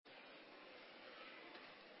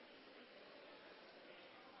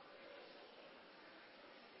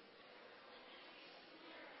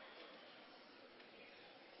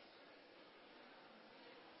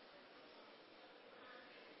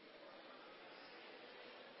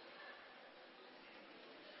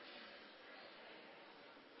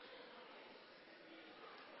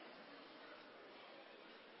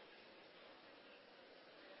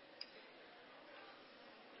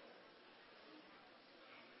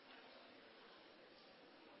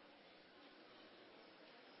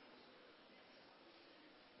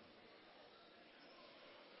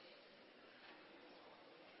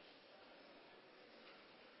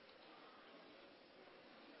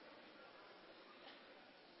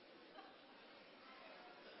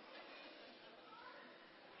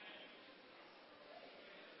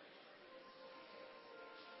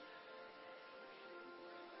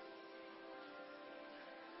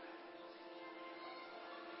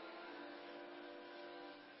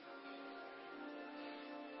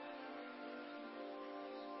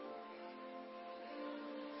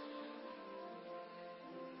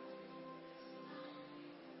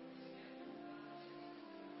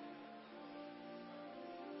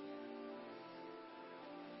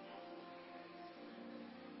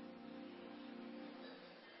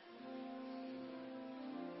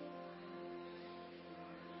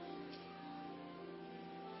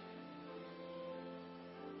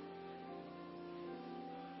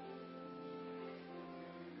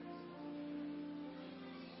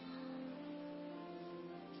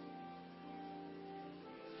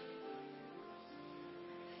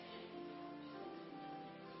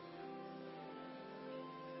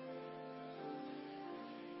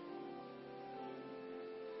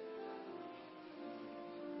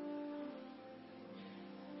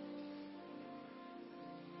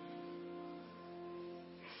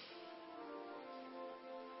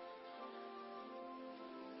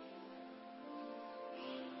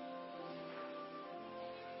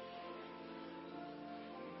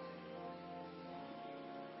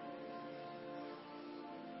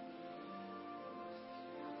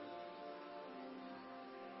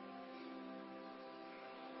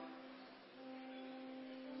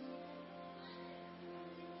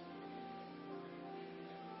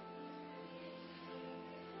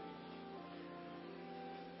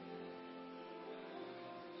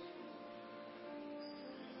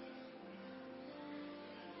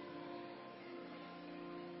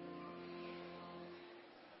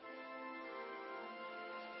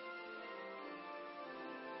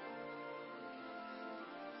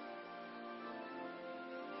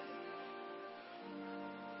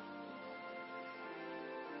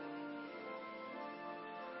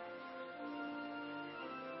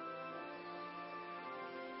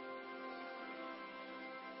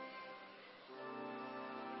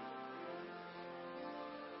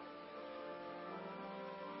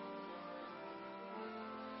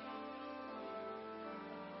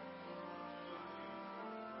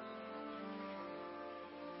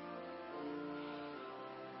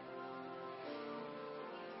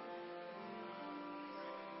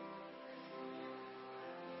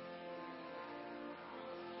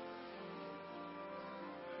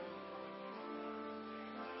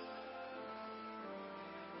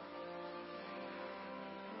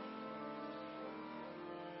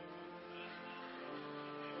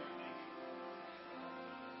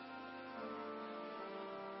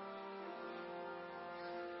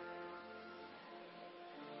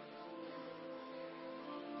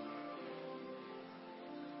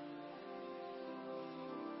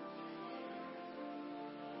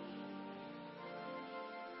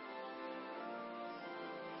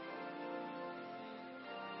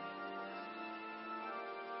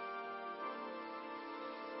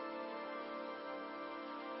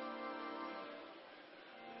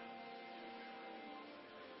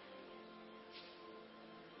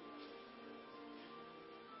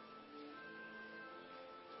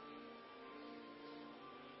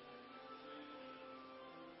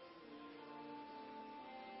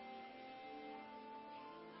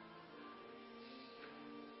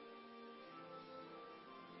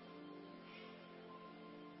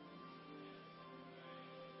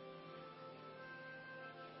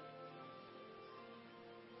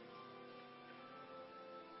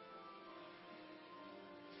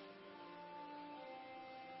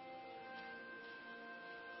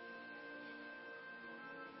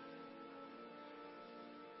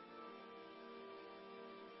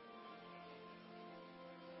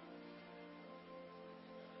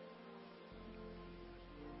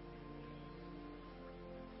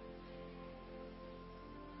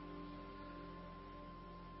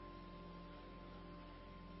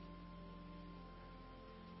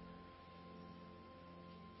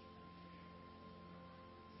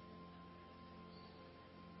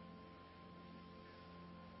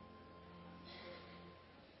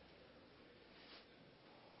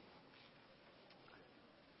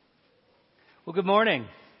Well, good morning.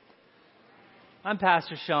 I'm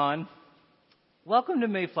Pastor Sean. Welcome to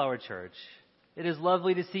Mayflower Church. It is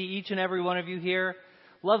lovely to see each and every one of you here.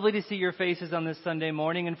 Lovely to see your faces on this Sunday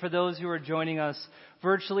morning. And for those who are joining us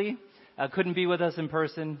virtually, couldn't be with us in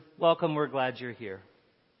person, welcome. We're glad you're here.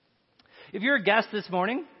 If you're a guest this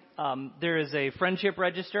morning, there is a friendship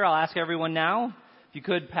register. I'll ask everyone now if you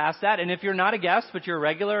could pass that. And if you're not a guest, but you're a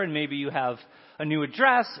regular and maybe you have a new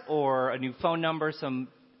address or a new phone number, some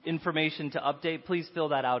information to update, please fill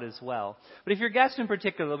that out as well. But if you're a guest in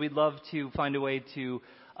particular, we'd love to find a way to,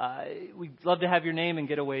 we'd love to have your name and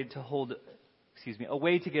get a way to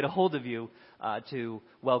get a hold of you to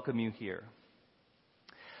welcome you here.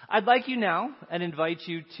 I'd like you now and invite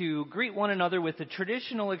you to greet one another with the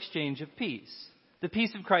traditional exchange of peace. The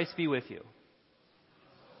peace of Christ be with you.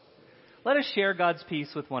 Let us share God's peace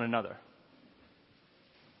with one another.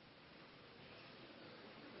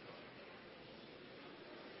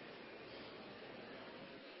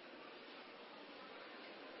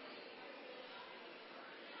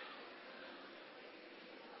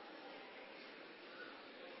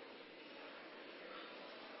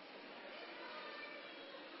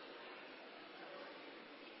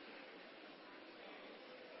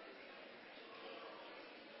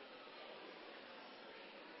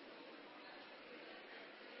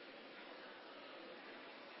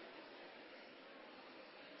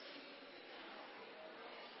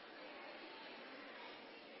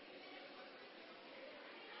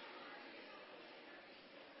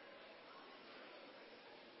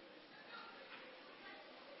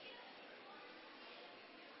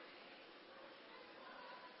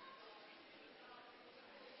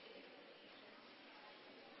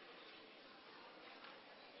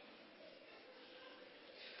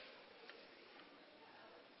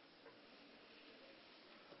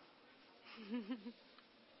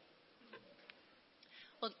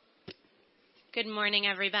 Well, good morning,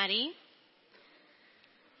 everybody.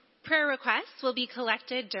 Prayer requests will be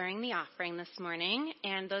collected during the offering this morning,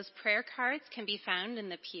 and those prayer cards can be found in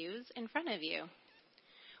the pews in front of you.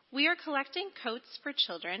 We are collecting coats for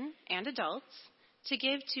children and adults to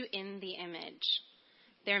give to In the Image.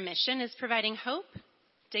 Their mission is providing hope,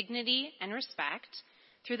 dignity, and respect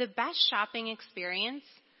through the best shopping experience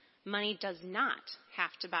money does not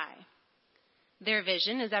have to buy. Their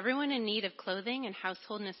vision is everyone in need of clothing and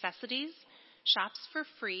household necessities shops for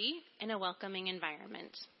free in a welcoming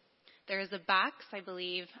environment. There is a box, I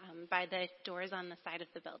believe, by the doors on the side of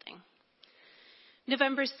the building.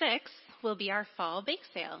 November 6th will be our fall bake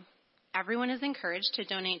sale. Everyone is encouraged to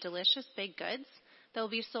donate delicious baked goods that will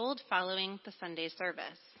be sold following the Sunday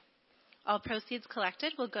service. All proceeds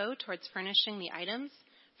collected will go towards furnishing the items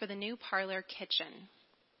for the new parlor kitchen.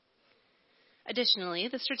 Additionally,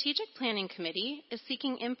 the Strategic Planning Committee is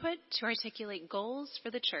seeking input to articulate goals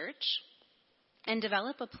for the church and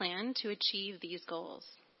develop a plan to achieve these goals.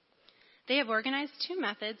 They have organized two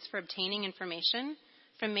methods for obtaining information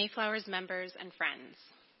from Mayflower's members and friends.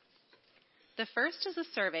 The first is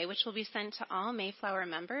a survey which will be sent to all Mayflower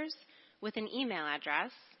members with an email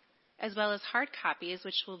address, as well as hard copies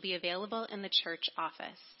which will be available in the church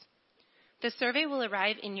office. The survey will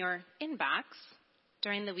arrive in your inbox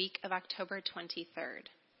during the week of October 23rd.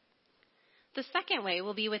 The second way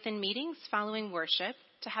will be within meetings following worship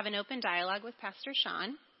to have an open dialogue with Pastor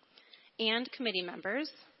Sean and committee members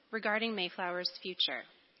regarding Mayflower's future.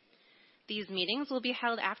 These meetings will be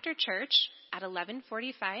held after church at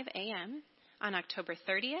 11:45 a.m. on October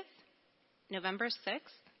 30th, November 6th,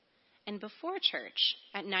 and before church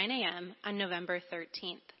at 9 a.m. on November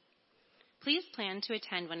 13th. Please plan to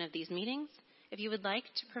attend one of these meetings if you would like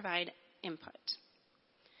to provide input.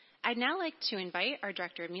 I'd now like to invite our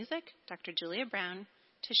Director of Music, Dr. Julia Brown,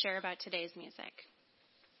 to share about today's music.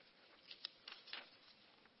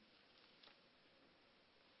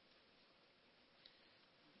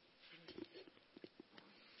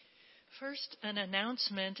 First, an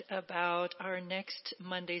announcement about our next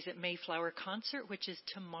Mondays at Mayflower concert, which is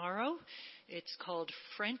tomorrow. It's called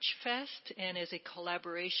French Fest and is a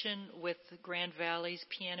collaboration with Grand Valley's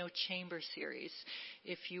Piano Chamber Series.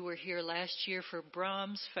 If you were here last year for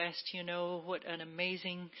Brahms Fest, you know what an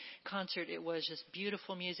amazing concert it was. Just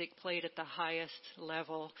beautiful music played at the highest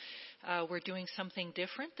level. We're doing something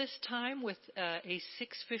different this time with a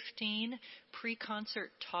 6:15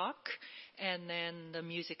 pre-concert talk and then the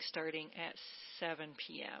music starting at 7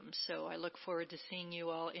 p.m. So I look forward to seeing you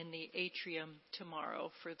all in the atrium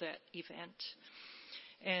tomorrow for that event.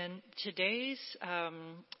 And today's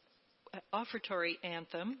offertory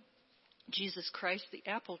anthem, Jesus Christ, the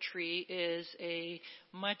Apple Tree, is a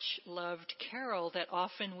much loved carol that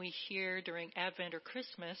often we hear during Advent or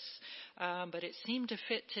Christmas, but it seemed to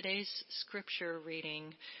fit today's scripture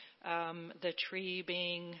reading. The tree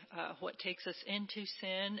being what takes us into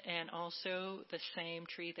sin, and also the same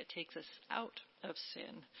tree that takes us out of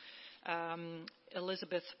sin.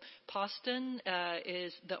 Elizabeth Poston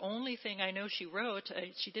is the only thing I know she wrote.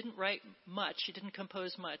 She didn't write much. She didn't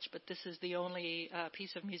compose much, but this is the only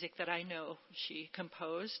piece of music that I know she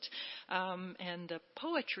composed. And the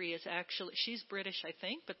poetry is actually, she's British, I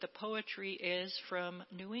think, but the poetry is from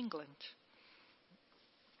New England.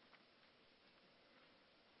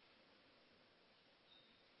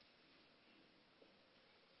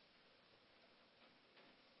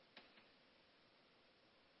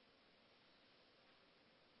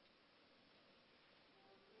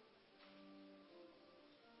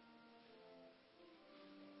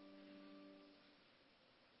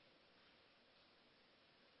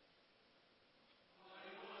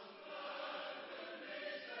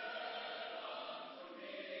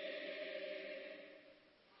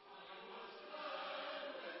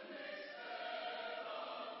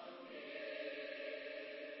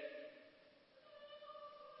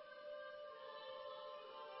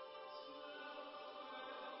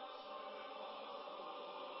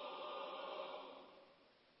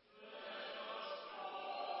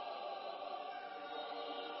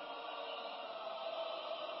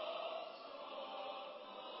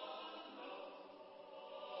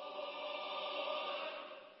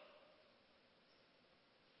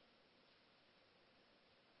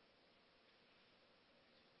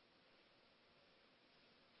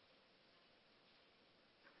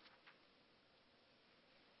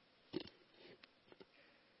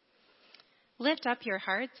 Lift up your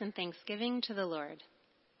hearts in thanksgiving to the Lord.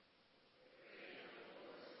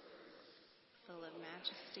 Full of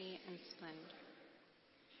majesty and splendor.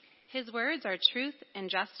 His words are truth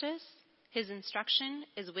and justice. His instruction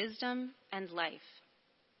is wisdom and life.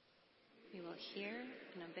 We will hear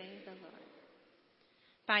and obey the Lord.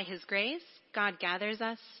 By his grace, God gathers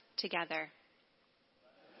us together.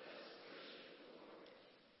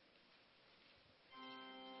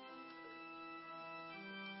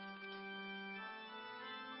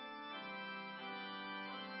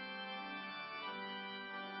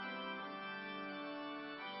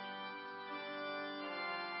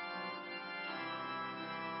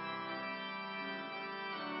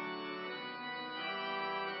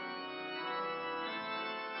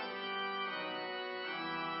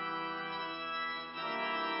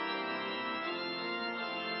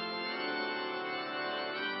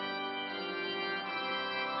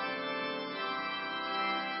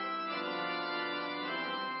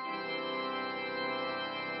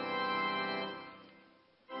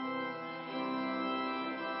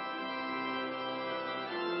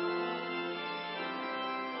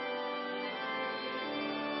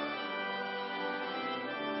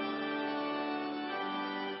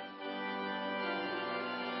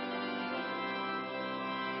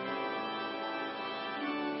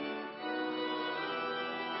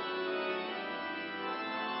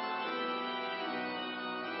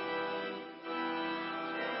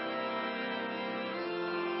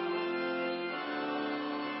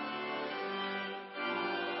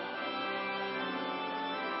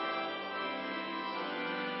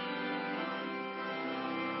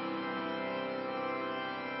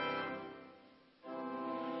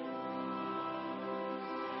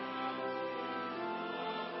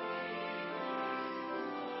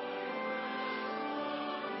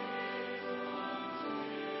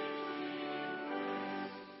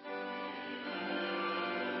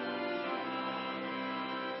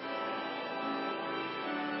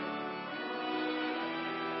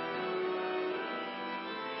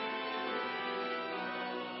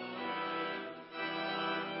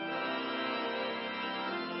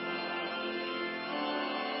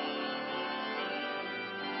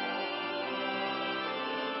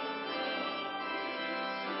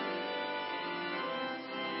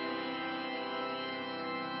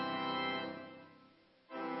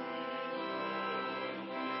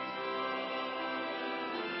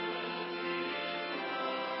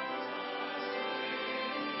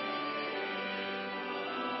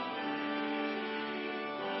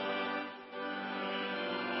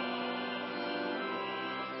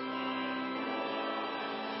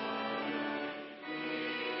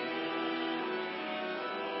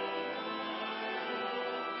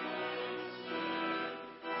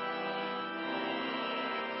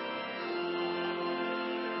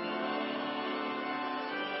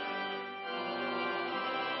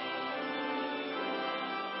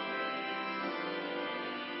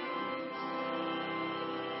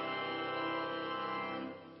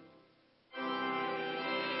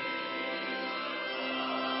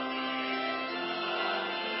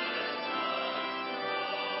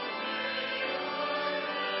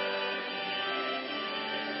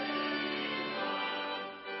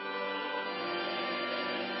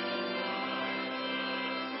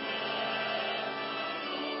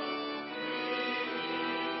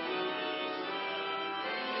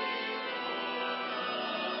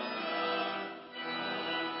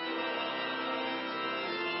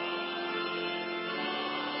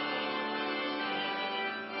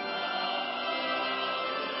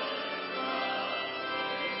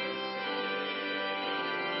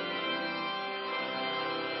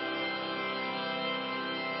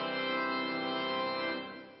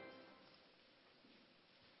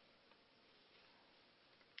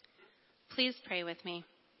 Please pray with me.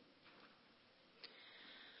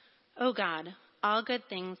 O God, all good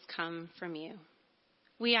things come from you.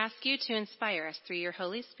 We ask you to inspire us through your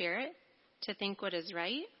Holy Spirit to think what is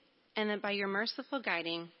right, and that by your merciful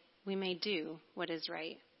guiding, we may do what is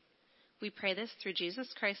right. We pray this through Jesus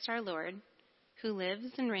Christ our Lord, who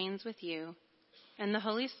lives and reigns with you, and the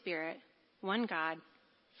Holy Spirit, one God,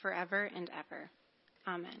 forever and ever.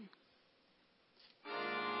 Amen.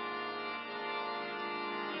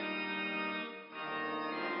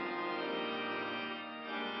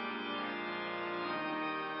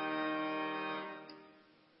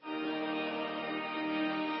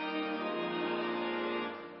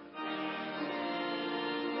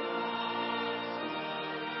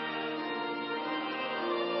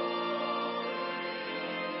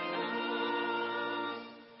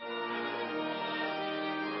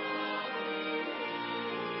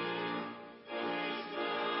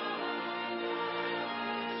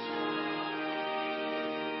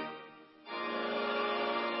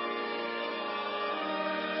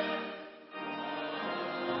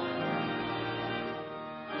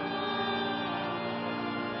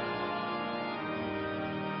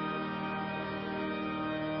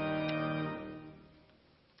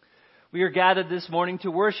 We are gathered this morning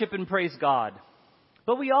to worship and praise God,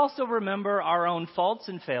 but we also remember our own faults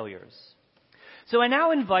and failures. So I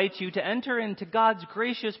now invite you to enter into God's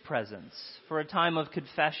gracious presence for a time of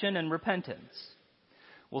confession and repentance.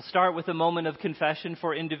 We'll start with a moment of confession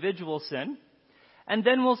for individual sin, and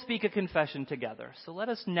then we'll speak a confession together. So let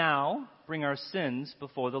us now bring our sins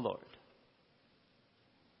before the Lord.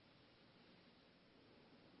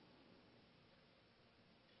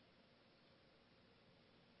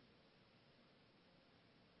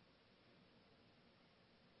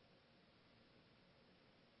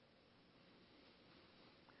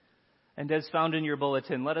 And as found in your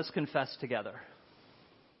bulletin, let us confess together.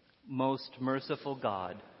 Most merciful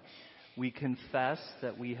God, we confess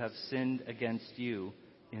that we have sinned against you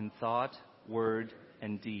in thought, word,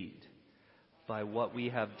 and deed, by what we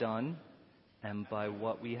have done and by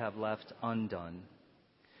what we have left undone.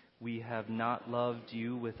 We have not loved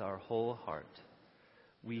you with our whole heart.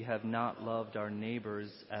 We have not loved our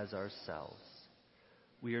neighbors as ourselves.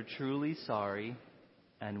 We are truly sorry,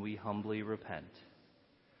 and we humbly repent.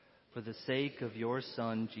 For the sake of your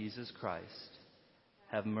Son, Jesus Christ,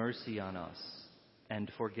 have mercy on us and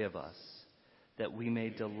forgive us, that we may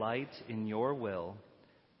delight in your will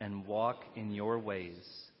and walk in your ways,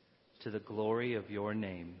 to the glory of your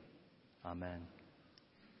name. Amen.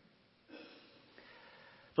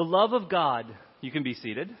 The love of God, you can be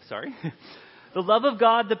seated, sorry. The love of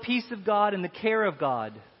God, the peace of God, and the care of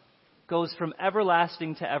God goes from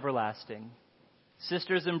everlasting to everlasting.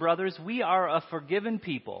 Sisters and brothers, we are a forgiven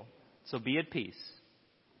people. So be at peace.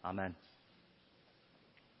 Amen.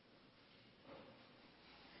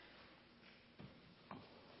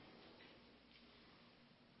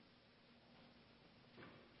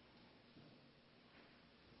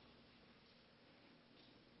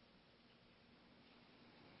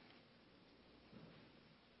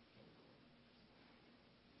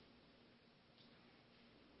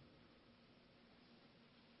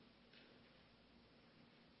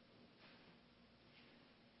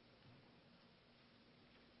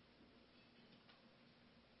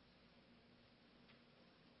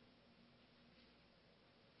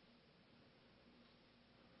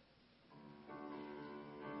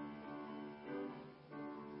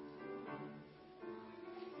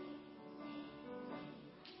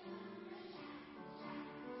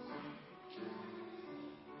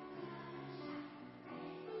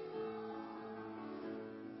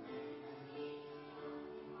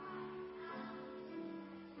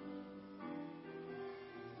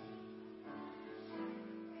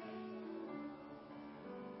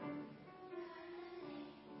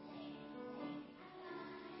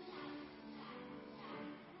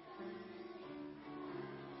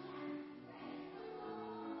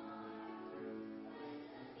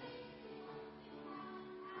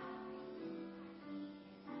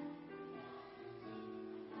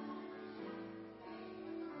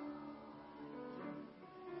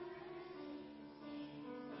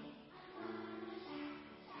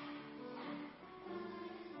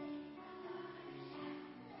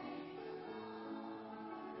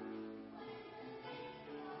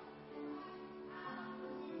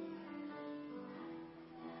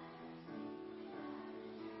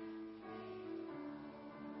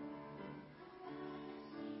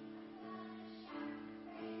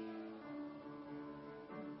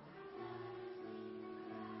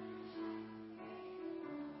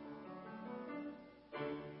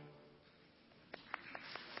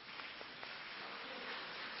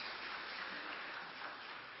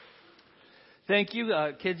 Thank you.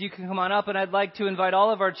 Kids, you can come on up, and I'd like to invite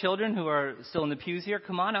all of our children who are still in the pews here,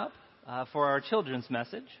 come on up for our children's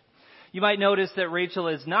message. You might notice that Rachel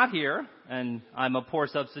is not here, and I'm a poor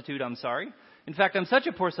substitute, I'm sorry. In fact, I'm such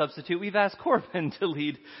a poor substitute, we've asked Corbin to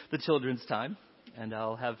lead the children's time, and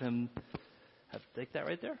I'll have him take that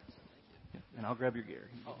right there, and I'll grab your gear.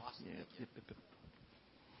 Oh, awesome. Yeah.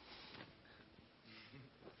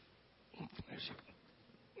 There she goes.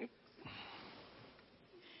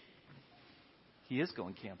 He is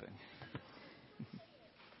going camping.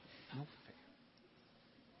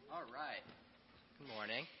 All right. Good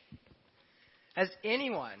morning. Has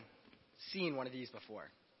anyone seen one of these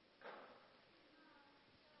before?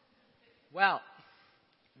 Well,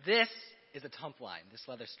 this is a tump line, this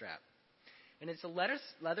leather strap. And it's a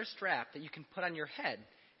leather strap that you can put on your head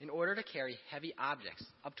in order to carry heavy objects,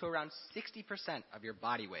 up to around 60% of your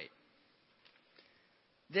body weight.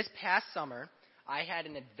 This past summer, I had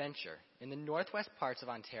an adventure in the northwest parts of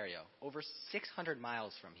Ontario, over 600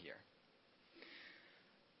 miles from here.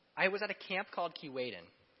 I was at a camp called Keewaydin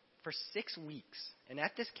for 6 weeks, and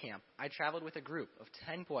at this camp, I traveled with a group of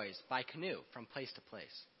 10 boys by canoe from place to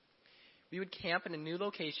place. We would camp in a new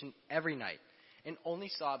location every night and only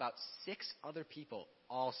saw about 6 other people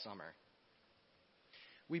all summer.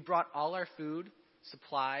 We brought all our food,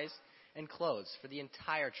 supplies, and clothes for the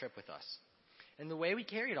entire trip with us. And the way we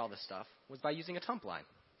carried all this stuff was by using a tump line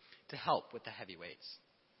to help with the heavy weights.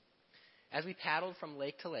 As we paddled from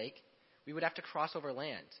lake to lake, we would have to cross over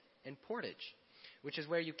land and portage, which is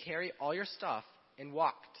where you carry all your stuff and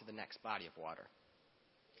walk to the next body of water.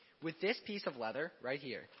 With this piece of leather right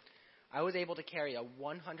here, I was able to carry a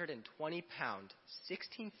 120-pound,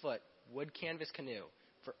 16-foot wood canvas canoe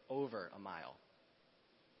for over a mile.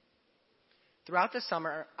 Throughout the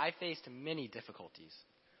summer, I faced many difficulties.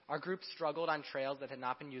 Our group struggled on trails that had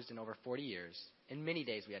not been used in over 40 years, and many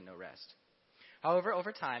days we had no rest. However,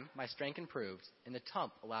 over time, my strength improved, and the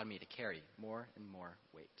tump allowed me to carry more and more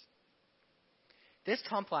weight. This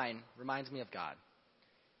tump line reminds me of God.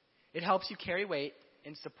 It helps you carry weight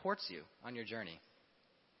and supports you on your journey.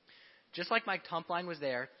 Just like my tump line was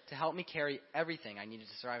there to help me carry everything I needed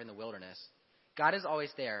to survive in the wilderness, God is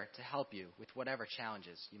always there to help you with whatever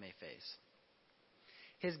challenges you may face.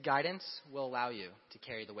 His guidance will allow you to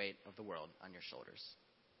carry the weight of the world on your shoulders.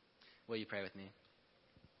 Will you pray with me?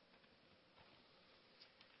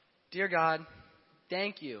 Dear God,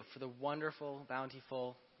 thank you for the wonderful,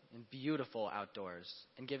 bountiful, and beautiful outdoors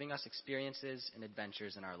and giving us experiences and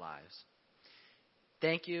adventures in our lives.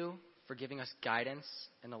 Thank you for giving us guidance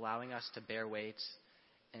and allowing us to bear weights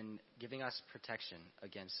and giving us protection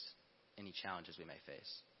against any challenges we may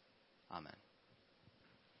face. Amen.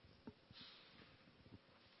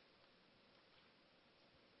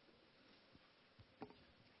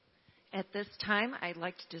 At this time, I'd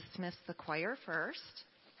like to dismiss the choir first.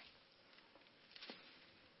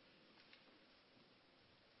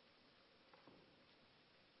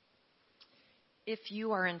 If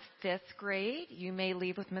you are in 5th grade, you may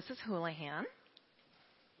leave with Mrs. Houlihan.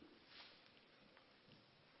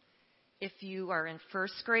 If you are in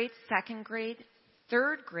 1st grade, 2nd grade,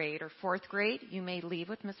 3rd grade, or 4th grade, you may leave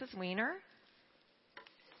with Mrs. Weiner.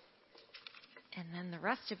 And then the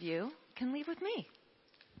rest of you can leave with me.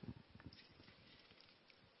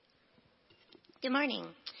 Good morning.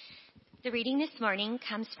 The reading this morning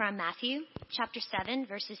comes from Matthew chapter 7,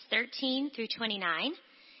 verses 13 through 29,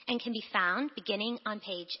 and can be found beginning on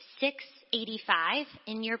page 685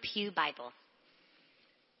 in your Pew Bible.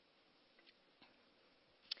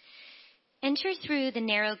 Enter through the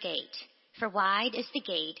narrow gate, for wide is the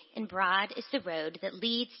gate and broad is the road that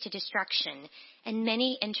leads to destruction, and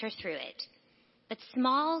many enter through it. But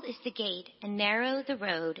small is the gate and narrow the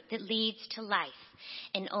road that leads to life,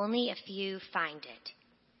 and only a few find it.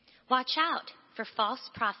 Watch out for false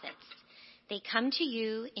prophets. They come to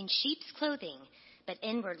you in sheep's clothing, but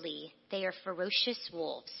inwardly they are ferocious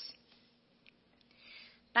wolves.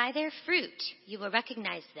 By their fruit you will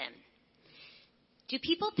recognize them. Do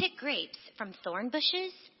people pick grapes from thorn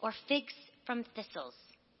bushes or figs from thistles?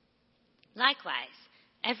 Likewise,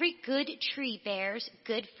 every good tree bears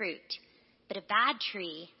good fruit, but a bad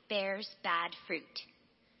tree bears bad fruit.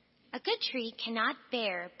 A good tree cannot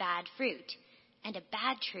bear bad fruit, and a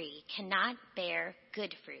bad tree cannot bear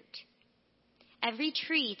good fruit. Every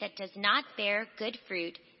tree that does not bear good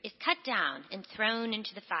fruit is cut down and thrown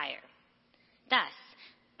into the fire. Thus,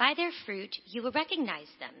 by their fruit you will recognize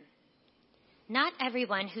them. Not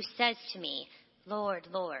everyone who says to me, Lord,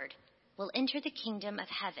 Lord, will enter the kingdom of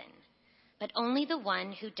heaven, but only the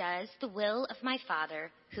one who does the will of my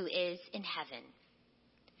Father who is in heaven.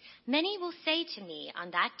 Many will say to me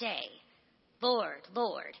on that day, Lord,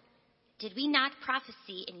 Lord, did we not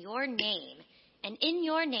prophesy in your name, and in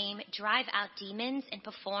your name drive out demons and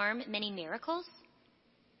perform many miracles?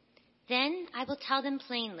 Then I will tell them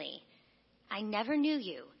plainly, I never knew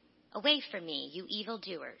you. Away from me, you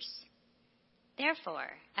evildoers. Therefore,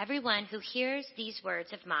 everyone who hears these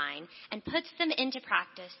words of mine and puts them into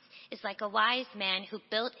practice is like a wise man who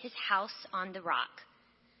built his house on the rock.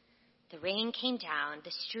 The rain came down,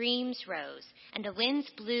 the streams rose, and the winds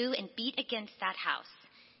blew and beat against that house.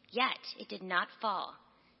 Yet it did not fall,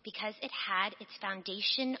 because it had its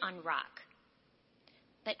foundation on rock.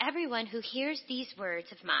 But everyone who hears these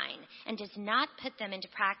words of mine and does not put them into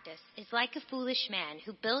practice is like a foolish man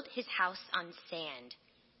who built his house on sand.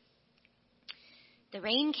 The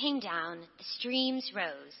rain came down, the streams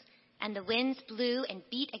rose, and the winds blew and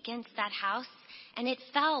beat against that house, and it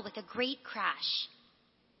fell with a great crash.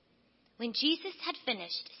 When Jesus had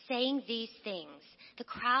finished saying these things, the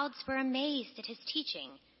crowds were amazed at his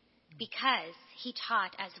teaching, because he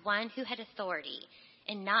taught as one who had authority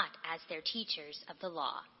and not as their teachers of the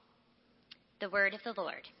law. The word of the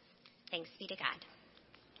Lord. Thanks be to God.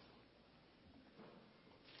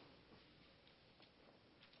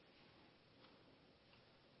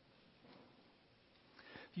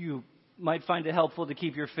 You might find it helpful to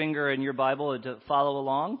keep your finger in your Bible and to follow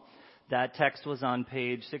along. That text was on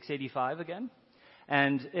page 685 again.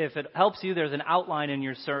 And if it helps you, there's an outline in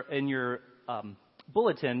your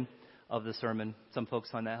bulletin of the sermon. Some folks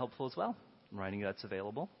find that helpful as well. I'm writing that's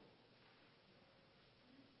available.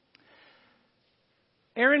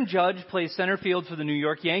 Aaron Judge plays center field for the New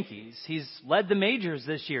York Yankees. He's led the majors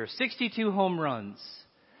this year, 62 home runs.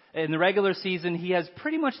 In the regular season, he has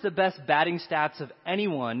pretty much the best batting stats of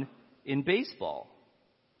anyone in baseball.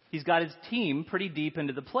 He's got his team pretty deep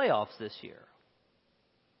into the playoffs this year.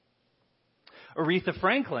 Aretha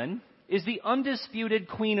Franklin is the undisputed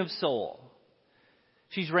queen of soul.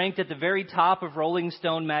 She's ranked at the very top of Rolling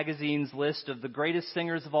Stone magazine's list of the greatest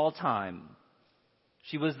singers of all time.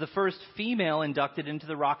 She was the first female inducted into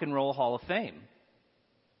the Rock and Roll Hall of Fame.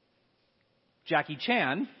 Jackie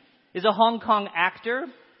Chan is a Hong Kong actor,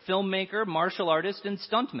 filmmaker, martial artist, and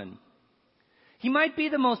stuntman. He might be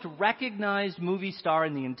the most recognized movie star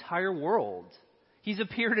in the entire world. He's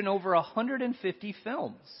appeared in over 150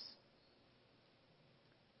 films.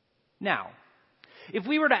 Now, if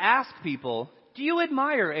we were to ask people, do you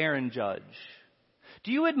admire Aaron Judge?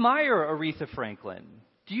 Do you admire Aretha Franklin?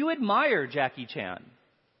 Do you admire Jackie Chan?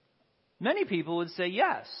 Many people would say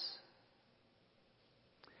yes.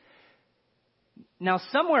 Now,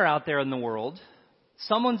 somewhere out there in the world,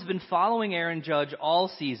 someone's been following Aaron Judge all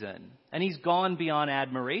season, and he's gone beyond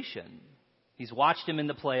admiration. He's watched him in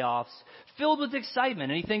the playoffs, filled with excitement,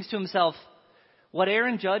 and he thinks to himself, what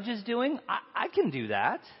Aaron Judge is doing, I can do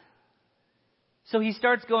that. So he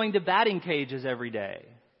starts going to batting cages every day,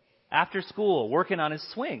 after school, working on his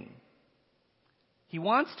swing. He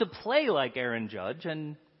wants to play like Aaron Judge,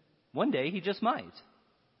 and one day he just might.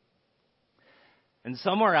 And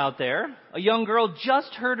somewhere out there, a young girl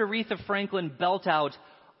just heard Aretha Franklin belt out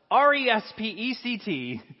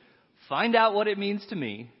R-E-S-P-E-C-T, find out what it means to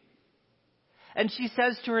me. And she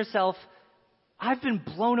says to herself, I've been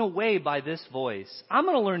blown away by this voice. I'm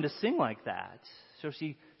going to learn to sing like that. So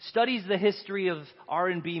she studies the history of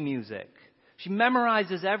R&B music. She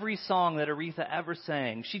memorizes every song that Aretha ever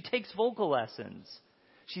sang. She takes vocal lessons.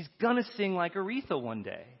 She's going to sing like Aretha one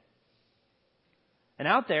day. And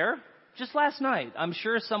out there, just last night, I'm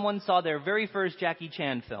sure someone saw their very first Jackie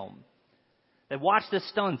Chan film. They watched the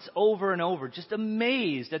stunts over and over, just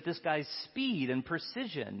amazed at this guy's speed and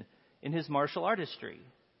precision in his martial artistry.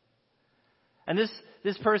 And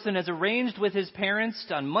this person has arranged with his parents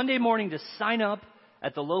on Monday morning to sign up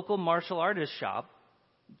at the local martial artist shop,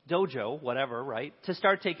 dojo, whatever, right, to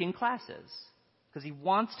start taking classes because he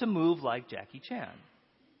wants to move like Jackie Chan.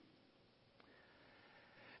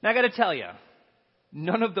 Now, I got to tell you,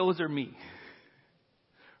 none of those are me,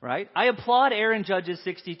 right? I applaud Aaron Judge's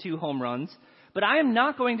 62 home runs, but I am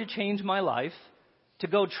not going to change my life to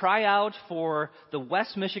go try out for the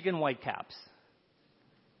West Michigan Whitecaps.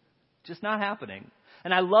 Just not happening.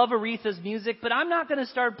 And I love Aretha's music, but I'm not going to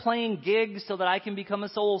start playing gigs so that I can become a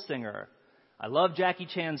soul singer. I love Jackie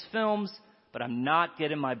Chan's films, but I'm not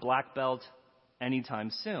getting my black belt anytime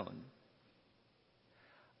soon.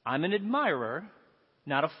 I'm an admirer,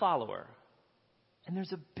 not a follower. And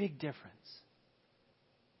there's a big difference.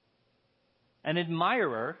 An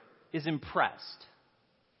admirer is impressed,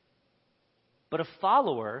 but a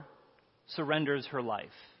follower surrenders her life.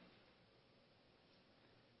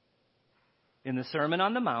 In the Sermon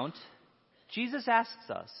on the Mount, Jesus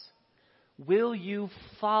asks us, will you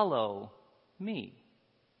follow me?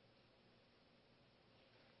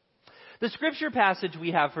 The scripture passage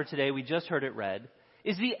we have for today, we just heard it read,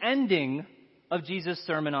 is the ending of Jesus'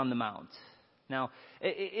 Sermon on the Mount. Now,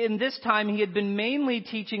 in this time, he had been mainly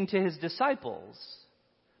teaching to his disciples,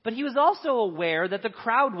 but he was also aware that the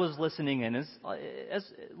crowd was listening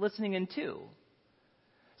in too.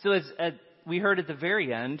 So as we heard at the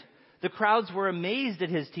very end, the crowds were amazed at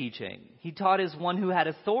his teaching. He taught as one who had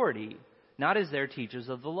authority, not as their teachers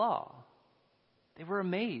of the law. They were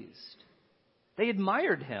amazed. They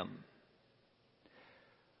admired him.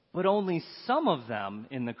 But only some of them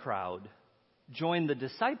in the crowd joined the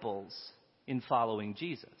disciples in following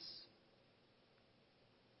Jesus.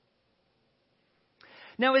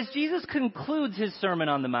 Now, as Jesus concludes his Sermon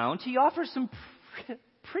on the Mount, he offers some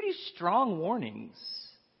pretty strong warnings.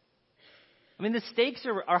 I mean, the stakes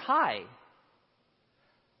are high.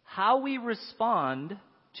 How we respond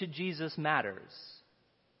to Jesus matters.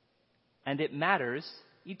 And it matters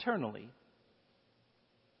eternally.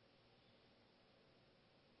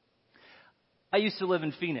 I used to live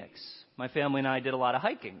in Phoenix. My family and I did a lot of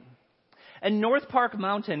hiking. And North Park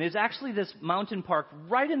Mountain is actually this mountain park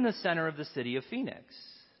right in the center of the city of Phoenix.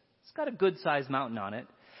 It's got a good-sized mountain on it.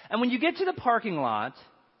 And when you get to the parking lot,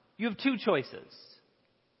 you have two choices.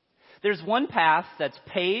 There's one path that's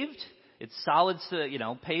paved. It's solid,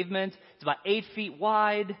 pavement. It's about 8 feet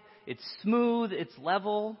wide. It's smooth. It's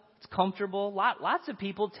level. It's comfortable. Lots of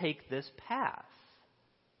people take this path.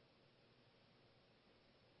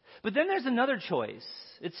 But then there's another choice.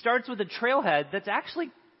 It starts with a trailhead that's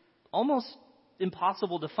actually almost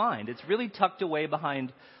impossible to find. It's really tucked away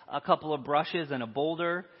behind a couple of brushes and a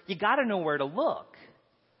boulder. You got to know where to look.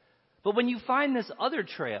 But when you find this other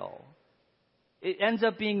trail, it ends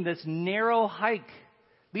up being this narrow hike,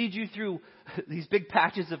 leads you through these big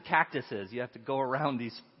patches of cactuses. You have to go around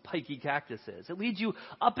these spiky cactuses. It leads you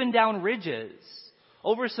up and down ridges,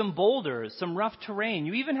 over some boulders, some rough terrain.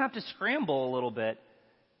 You even have to scramble a little bit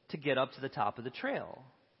to get up to the top of the trail.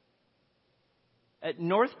 At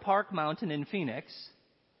North Park Mountain in Phoenix,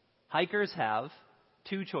 hikers have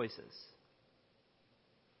two choices.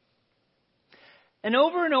 And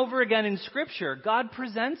over again in Scripture, God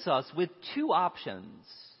presents us with two options.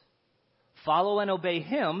 Follow and obey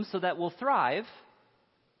Him so that we'll thrive,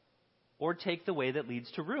 or take the way that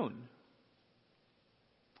leads to ruin.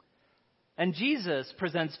 And Jesus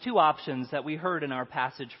presents two options that we heard in our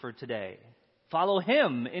passage for today. Follow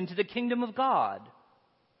Him into the kingdom of God,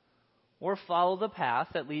 or follow the path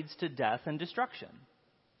that leads to death and destruction.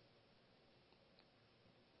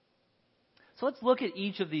 So let's look at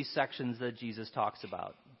each of these sections that Jesus talks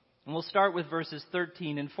about. And we'll start with verses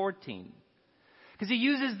 13 and 14. Because he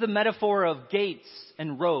uses the metaphor of gates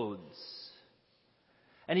and roads.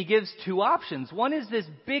 And he gives two options. One is this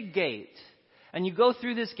big gate. And you go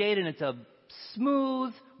through this gate and it's a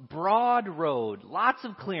smooth, broad road. Lots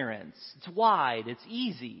of clearance. It's wide. It's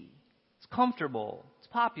easy. It's comfortable. It's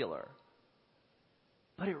popular.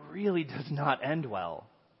 But it really does not end well.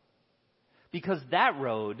 Because that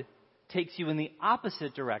road takes you in the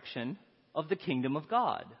opposite direction of the kingdom of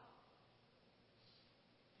God.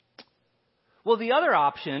 Well, the other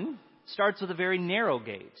option starts with a very narrow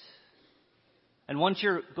gate. And once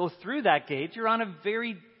you go through that gate, you're on a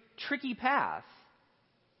very tricky path.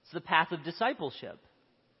 It's the path of discipleship.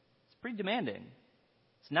 It's pretty demanding.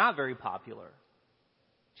 It's not very popular.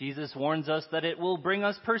 Jesus warns us that it will bring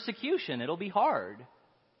us persecution. It'll be hard.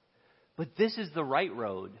 But this is the right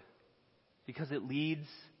road because it leads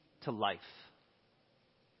to life.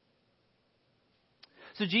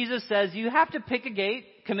 So Jesus says you have to pick a gate,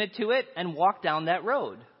 commit to it, and walk down that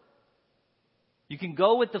road. You can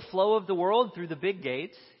go with the flow of the world through the big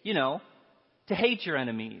gate, to hate your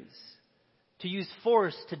enemies, to use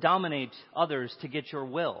force to dominate others to get your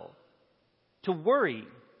will, to worry,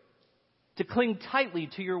 to cling tightly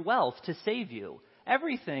to your wealth to save you.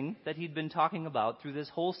 Everything that he'd been talking about through this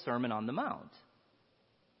whole Sermon on the Mount.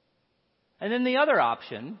 And then the other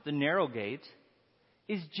option, the narrow gate,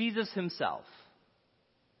 is Jesus himself.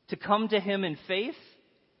 To come to him in faith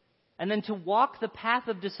and then to walk the path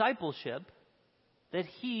of discipleship that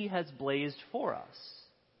he has blazed for us.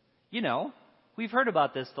 We've heard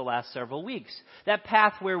about this the last several weeks. That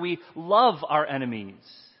path where we love our enemies,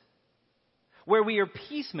 where we are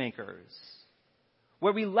peacemakers,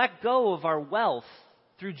 where we let go of our wealth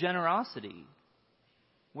through generosity,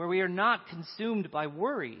 where we are not consumed by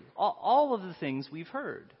worry, all of the things we've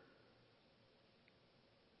heard.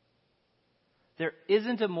 There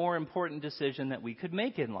isn't a more important decision that we could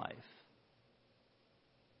make in life.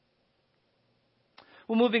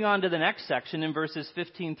 Well, moving on to the next section in verses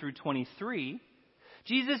 15 through 23,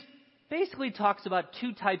 Jesus basically talks about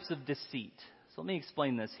two types of deceit. So let me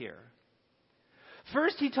explain this here.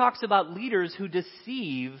 First, he talks about leaders who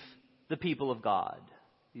deceive the people of God.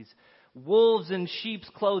 These wolves in sheep's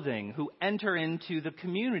clothing who enter into the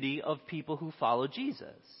community of people who follow Jesus.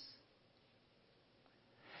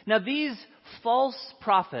 Now, these false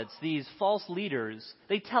prophets, these false leaders,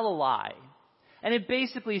 they tell a lie. And it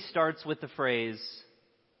basically starts with the phrase,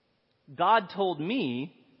 God told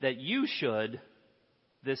me that you should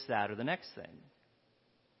this, that, or the next thing.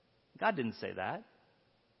 God didn't say that.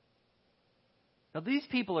 Now, these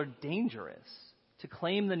people are dangerous to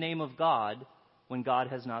claim the name of God when God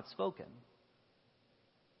has not spoken.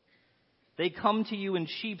 They come to you in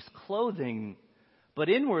sheep's clothing, but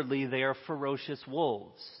inwardly they are ferocious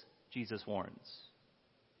wolves, Jesus warns.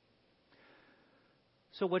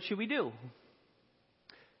 So what should we do?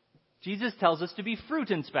 Jesus tells us to be fruit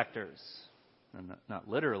inspectors. Not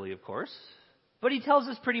literally, of course, but he tells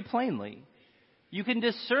us pretty plainly. You can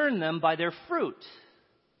discern them by their fruit,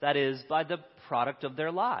 that is, by the product of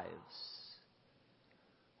their lives.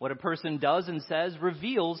 What a person does and says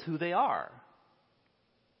reveals who they are.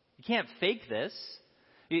 You can't fake this.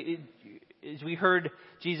 As we heard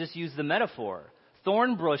Jesus use the metaphor,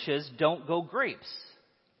 thorn bushes don't grow grapes.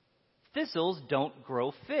 Thistles don't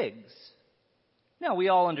grow figs. Now, we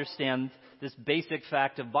all understand this basic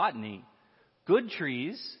fact of botany. Good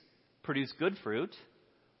trees produce good fruit.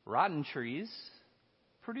 Rotten trees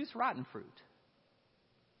produce rotten fruit.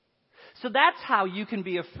 So that's how you can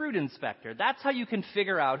be a fruit inspector. That's how you can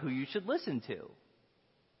figure out who you should listen to.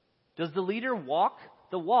 Does the leader walk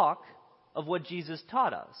the walk of what Jesus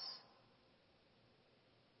taught us?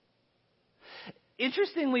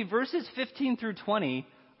 Interestingly, verses 15 through 20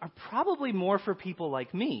 are probably more for people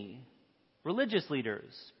like me, religious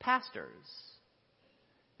leaders, pastors.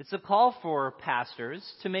 It's a call for pastors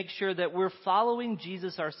to make sure that we're following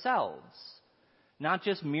Jesus ourselves, not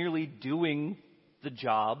just merely doing the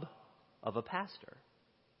job of a pastor.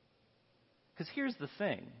 Because here's the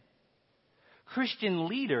thing. Christian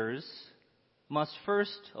leaders must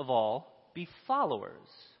first of all be followers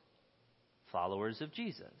of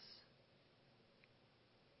Jesus.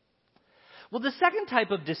 Well, the second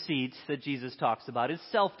type of deceit that Jesus talks about is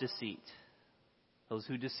self-deceit. Those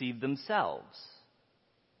who deceive themselves.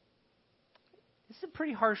 This is a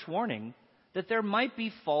pretty harsh warning that there might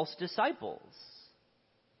be false disciples.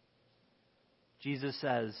 Jesus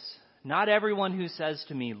says, "Not everyone who says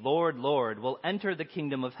to me, 'Lord, Lord,' will enter the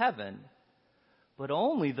kingdom of heaven, but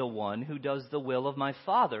only the one who does the will of my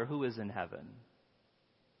Father who is in heaven."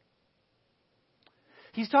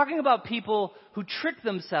 He's talking about people who trick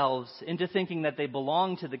themselves into thinking that they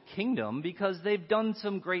belong to the kingdom because they've done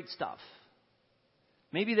some great stuff.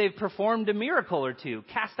 Maybe they've performed a miracle or two,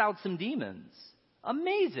 cast out some demons.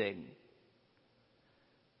 Amazing.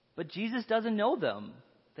 But Jesus doesn't know them.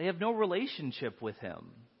 They have no relationship with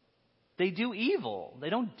him. They do evil. They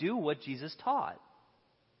don't do what Jesus taught.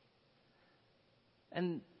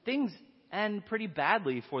 And things end pretty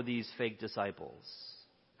badly for these fake disciples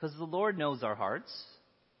because the Lord knows our hearts.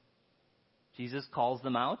 Jesus calls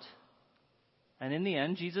them out, and in the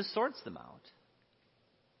end, Jesus sorts them out.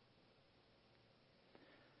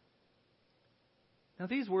 Now,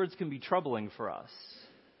 these words can be troubling for us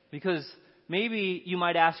because maybe you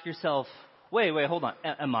might ask yourself, wait, hold on.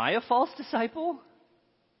 Am I a false disciple?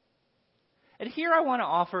 And here I want to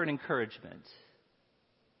offer an encouragement.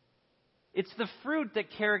 It's the fruit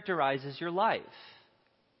that characterizes your life.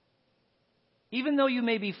 Even though you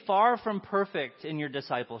may be far from perfect in your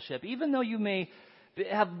discipleship, even though you may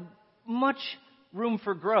have much room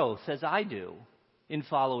for growth, as I do, in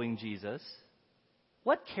following Jesus,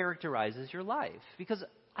 what characterizes your life? Because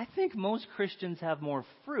I think most Christians have more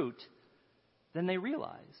fruit than they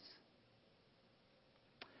realize.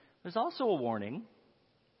 There's also a warning.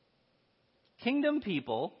 Kingdom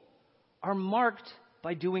people are marked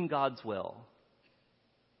by doing God's will.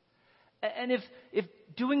 And if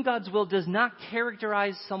doing God's will does not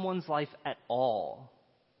characterize someone's life at all,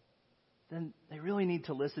 then they really need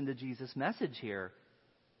to listen to Jesus' message here.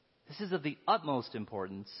 This is of the utmost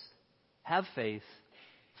importance. Have faith.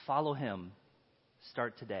 Follow him.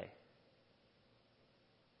 Start today.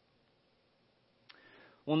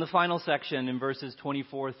 Well, in the final section, in verses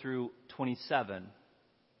 24 through 27,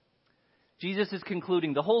 Jesus is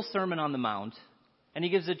concluding the whole Sermon on the Mount, and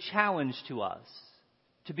he gives a challenge to us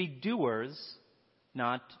to be doers,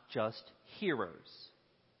 not just hearers.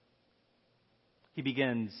 He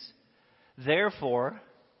begins, "Therefore,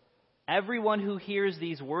 everyone who hears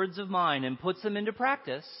these words of mine and puts them into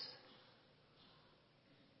practice,"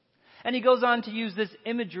 and he goes on to use this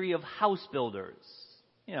imagery of house builders.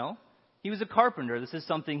 He was a carpenter. This is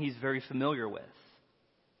something he's very familiar with.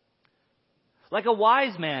 Like a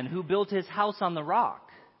wise man who built his house on the rock.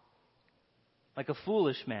 Like a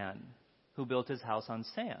foolish man who built his house on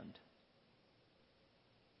sand.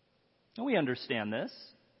 And we understand this.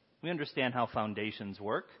 We understand how foundations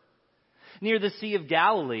work. Near the Sea of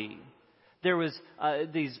Galilee, there was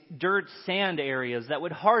these dirt sand areas that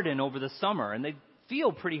would harden over the summer, and they'd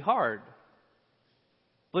feel pretty hard.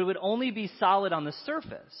 But it would only be solid on the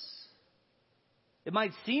surface. It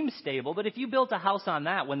might seem stable, but if you built a house on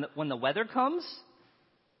that, when the weather comes,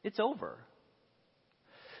 it's over.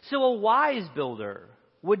 So a wise builder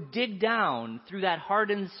would dig down through that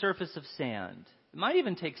hardened surface of sand. It might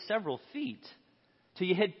even take several feet till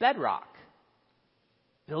you hit bedrock.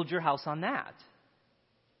 Build your house on that,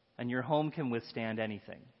 and your home can withstand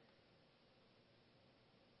anything.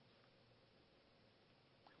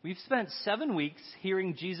 We've spent 7 weeks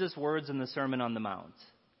hearing Jesus' words in the Sermon on the Mount.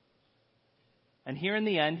 And here in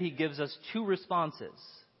the end, he gives us 2 responses.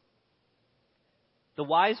 The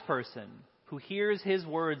wise person who hears his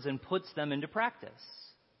words and puts them into practice.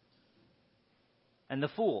 And the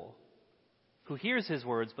fool who hears his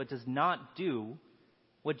words but does not do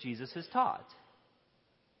what Jesus has taught.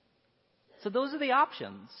 So those are the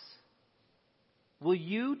options. Will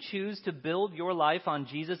you choose to build your life on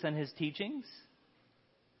Jesus and his teachings?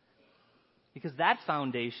 Because that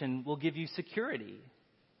foundation will give you security.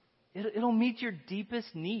 It'll meet your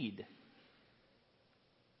deepest need.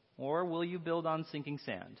 Or will you build on sinking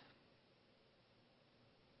sand?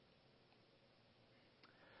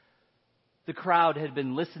 The crowd had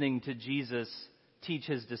been listening to Jesus teach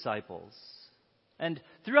his disciples. And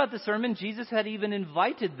throughout the sermon, Jesus had even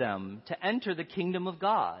invited them to enter the kingdom of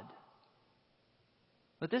God.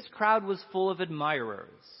 But this crowd was full of admirers.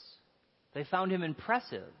 They found him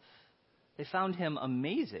impressive. They found him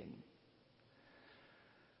amazing.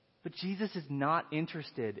 But Jesus is not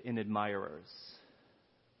interested in admirers.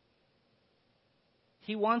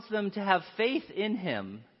 He wants them to have faith in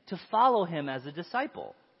him, to follow him as a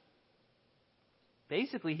disciple.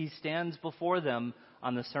 Basically, he stands before them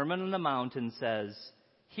on the Sermon on the Mount and says,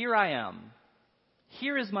 "Here I am.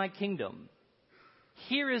 Here is my kingdom.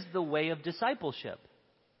 Here is the way of discipleship.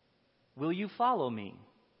 Will you follow me?"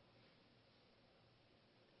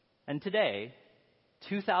 And today,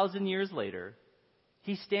 2,000 years later,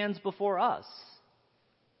 he stands before us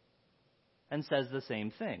and says the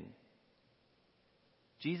same thing.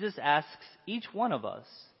 Jesus asks each one of us,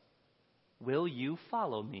 "Will you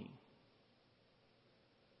follow me?"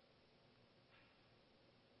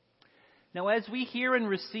 Now, as we hear and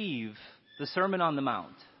receive the Sermon on the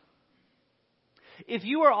Mount, if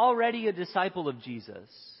you are already a disciple of Jesus,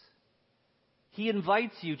 he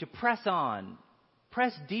invites you to press on,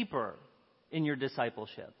 press deeper in your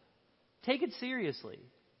discipleship. Take it seriously.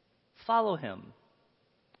 Follow him.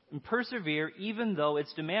 And persevere even though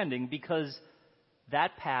it's demanding, because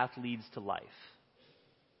that path leads to life.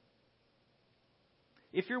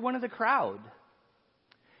 If you're one of the crowd,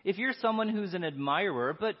 if you're someone who's an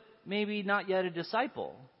admirer but maybe not yet a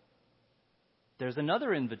disciple, there's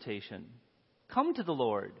another invitation. Come to the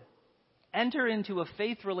Lord. Enter into a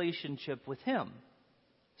faith relationship with him.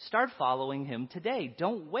 Start following him today.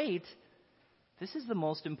 Don't wait. This is the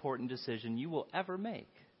most important decision you will ever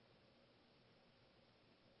make.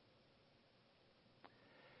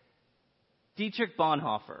 Dietrich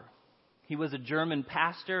Bonhoeffer, he was a German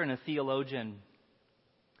pastor and a theologian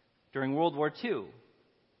during World War II.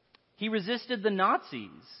 He resisted the Nazis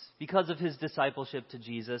because of his discipleship to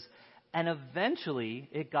Jesus, and eventually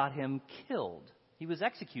it got him killed. He was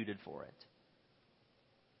executed for it.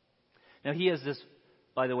 Now he has this,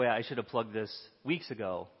 by the way, I should have plugged this weeks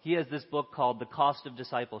ago. He has this book called The Cost of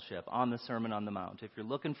Discipleship on the Sermon on the Mount. If you're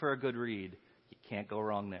looking for a good read, you can't go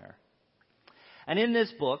wrong there. And in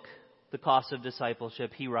this book, The Cost of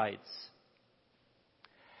Discipleship, he writes,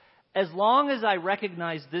 "As long as I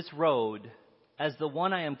recognize this road as the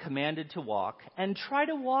one I am commanded to walk, and try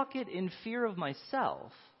to walk it in fear of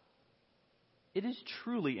myself, it is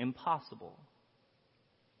truly impossible.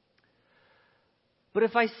 But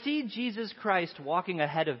if I see Jesus Christ walking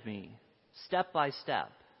ahead of me, step by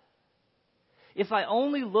step, if I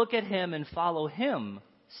only look at him and follow him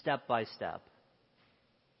step by step,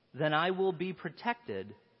 then I will be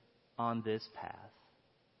protected on this path."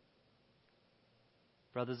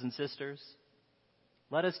 Brothers and sisters,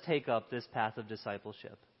 let us take up this path of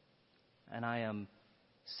discipleship. And I am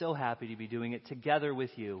so happy to be doing it together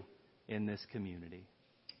with you in this community.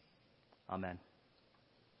 Amen.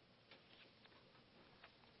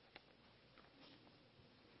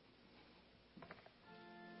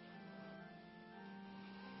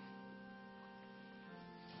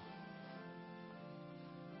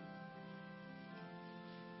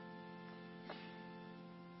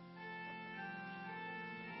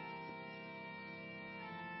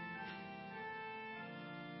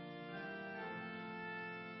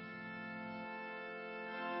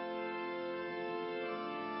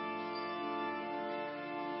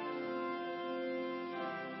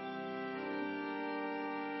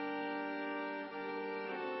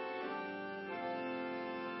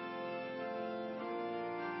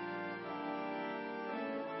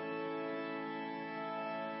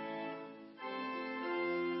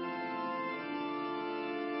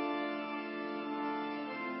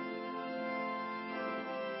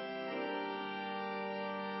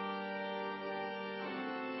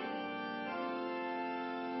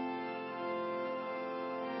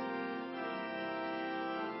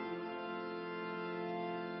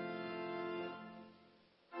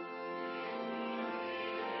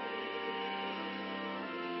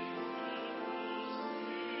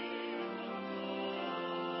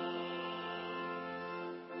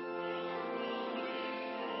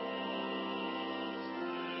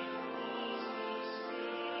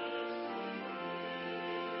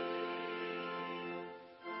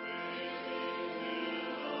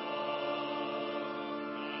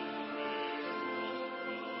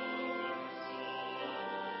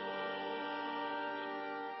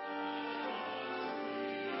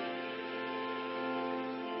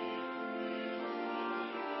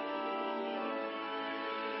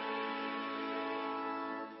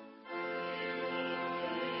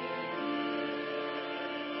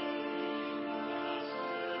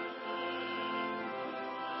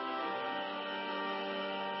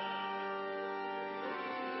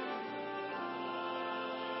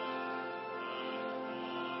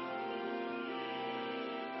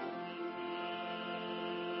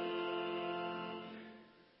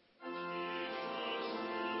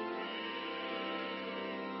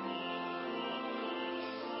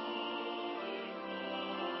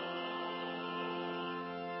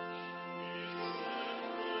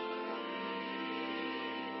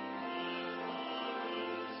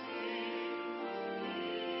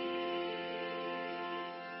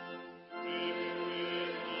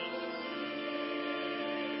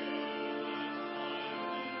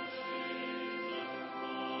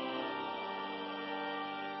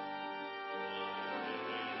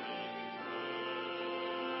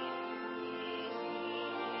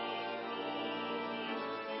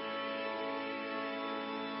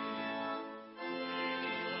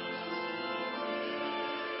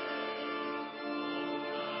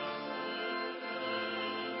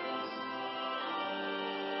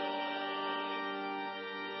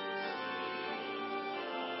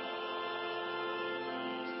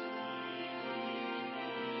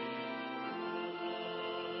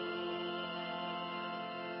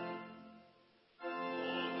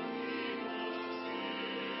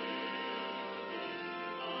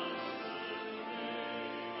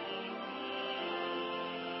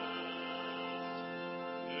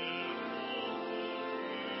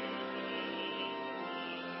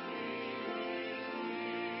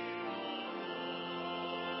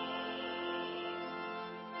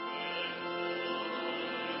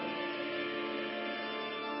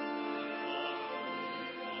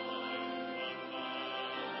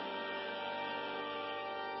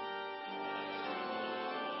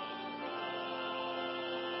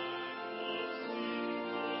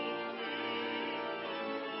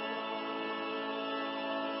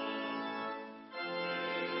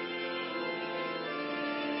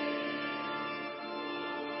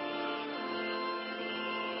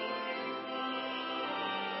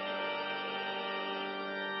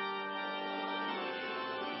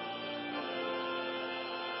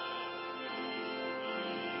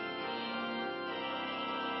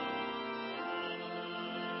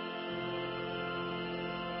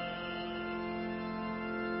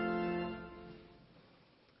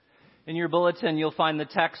 In your bulletin, you'll find the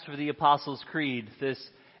text for the Apostles' Creed, this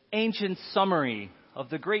ancient summary of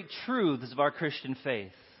the great truths of our Christian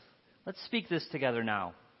faith. Let's speak this together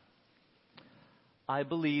now. I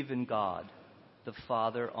believe in God, the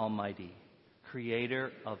Father Almighty,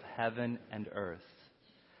 creator of heaven and earth.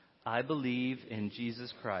 I believe in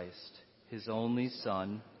Jesus Christ, his only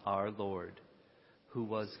Son, our Lord, who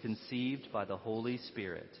was conceived by the Holy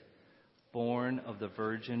Spirit, born of the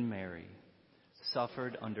Virgin Mary,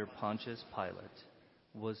 suffered under Pontius Pilate,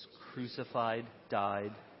 was crucified,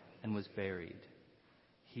 died, and was buried.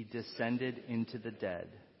 He descended into the dead.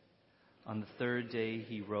 On the third day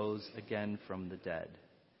he rose again from the dead.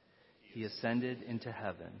 He ascended into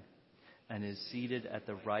heaven and is seated at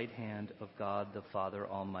the right hand of God the Father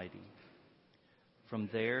Almighty. From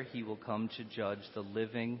there he will come to judge the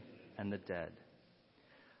living and the dead.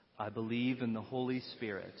 I believe in the Holy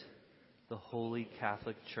Spirit, the Holy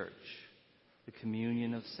Catholic Church, the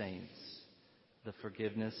communion of saints, the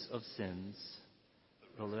forgiveness of sins,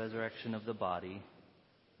 the resurrection of the body,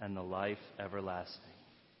 and the life everlasting.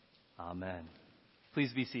 Amen.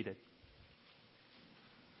 Please be seated.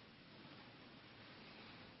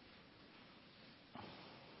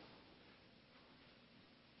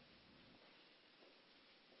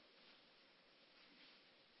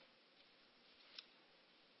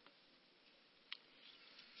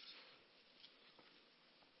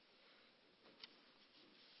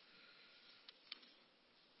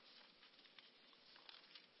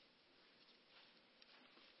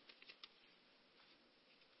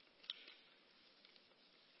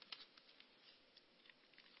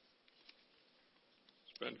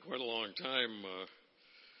 Been quite a long time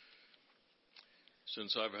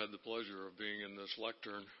since I've had the pleasure of being in this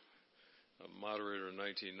lectern. I'm moderator in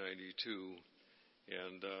 1992,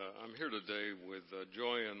 and I'm here today with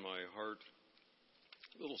joy in my heart,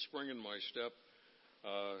 a little spring in my step,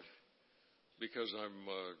 because I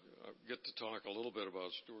get to talk a little bit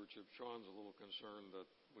about stewardship. Sean's a little concerned that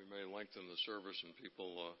we may lengthen the service and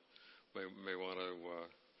people may want to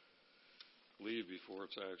leave before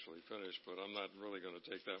it's actually finished, but I'm not really going to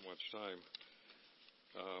take that much time.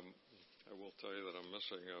 I will tell you that I'm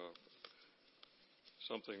missing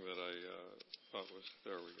something that I thought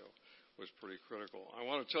was pretty critical. I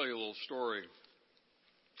want to tell you a little story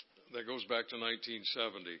that goes back to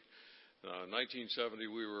 1970.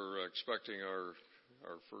 1970, we were expecting our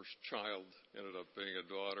first child. Ended up being a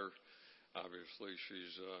daughter. Obviously,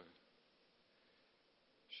 she's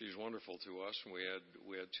wonderful to us, and we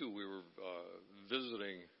had two. We were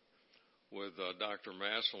visiting with Dr.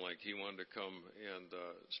 Masselink. He wanted to come and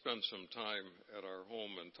spend some time at our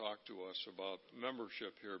home and talk to us about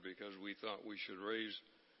membership here, because we thought we should raise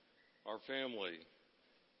our family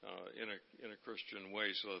in a Christian way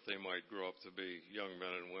so that they might grow up to be young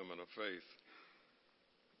men and women of faith.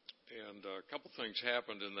 And a couple things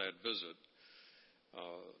happened in that visit.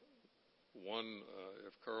 One,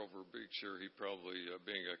 if Carl Verbeek's here, he probably,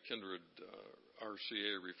 being a kindred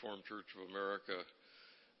RCA, Reformed Church of America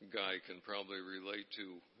guy, can probably relate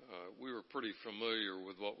to. We were pretty familiar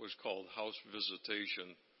with what was called house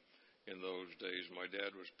visitation in those days. My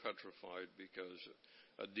dad was petrified because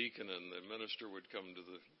a deacon and the minister would come to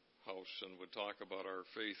the house and would talk about our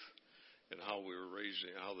faith and how we were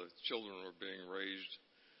raising, how the children were being raised.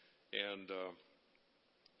 And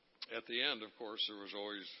at the end, of course, there was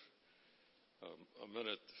always a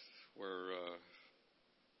minute where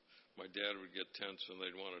my dad would get tense and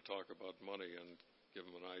they'd want to talk about money and give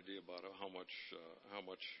him an idea about how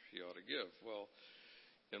much he ought to give. Well,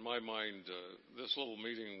 in my mind, this little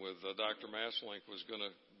meeting with Dr. Masselink was going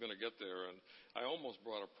to get there, and I almost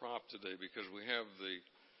brought a prop today, because we have the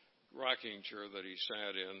rocking chair that he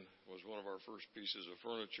sat in was one of our first pieces of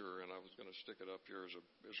furniture, and I was going to stick it up here as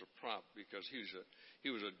a prop, because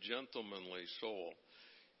he was a gentlemanly soul.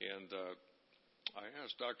 And I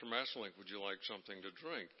asked Dr. Masselink, would you like something to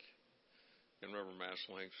drink? And Reverend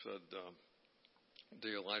Masselink said,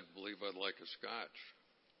 Dale, I believe I'd like a scotch.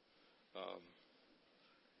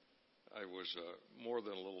 I was more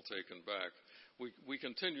than a little taken back. We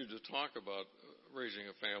continued to talk about raising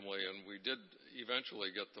a family, and we did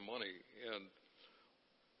eventually get the money. And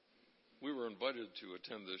we were invited to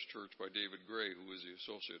attend this church by David Gray, who was the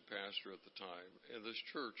associate pastor at the time. And this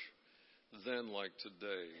church, then like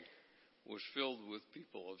today, was filled with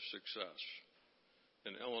people of success.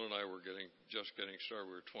 And Ellen and I were just getting started.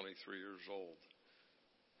 We were 23 years old.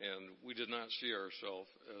 And we did not see ourselves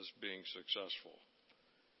as being successful.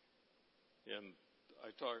 And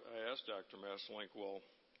I asked Dr. Masselink, well,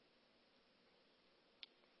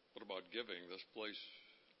 what about giving? This place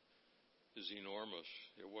is enormous.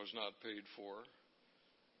 It was not paid for.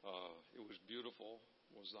 It was beautiful.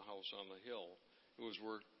 was the house on the hill. It was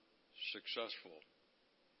where successful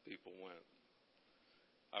people went.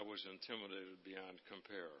 I was intimidated beyond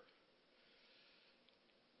compare.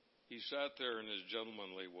 He sat there in his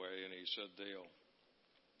gentlemanly way and he said, Dale,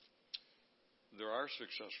 there are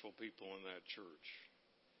successful people in that church,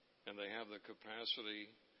 and they have the capacity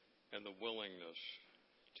and the willingness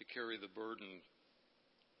to carry the burden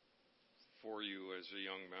for you as a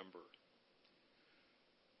young member.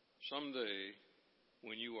 Someday,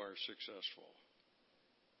 when you are successful,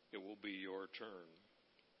 it will be your turn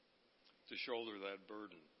to shoulder that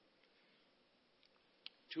burden.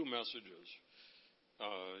 Two messages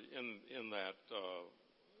in that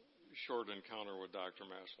short encounter with Dr.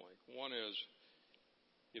 Maslink. One is,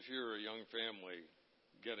 if you're a young family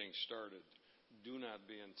getting started, do not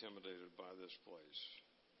be intimidated by this place.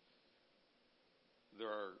 There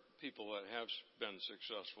are people that have been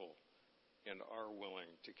successful and are willing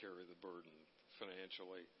to carry the burden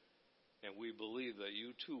financially. And we believe that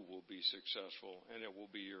you too will be successful, and it will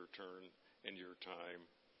be your turn and your time,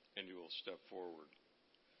 and you will step forward.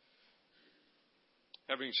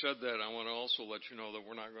 Having said that, I want to also let you know that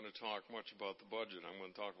we're not going to talk much about the budget. I'm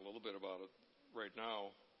going to talk a little bit about it right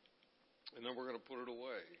now, and then we're going to put it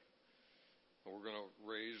away. And we're going to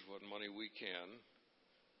raise what money we can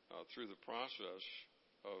through the process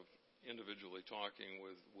of individually talking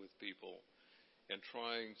with people and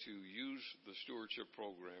trying to use the stewardship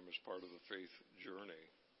program as part of the faith journey.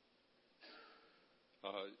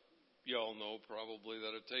 You all know probably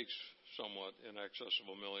that it takes somewhat in excess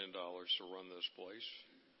of $1 million to run this place.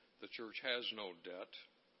 The church has no debt.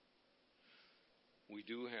 We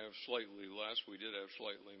do have slightly less. We did have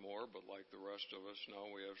slightly more, but like the rest of us,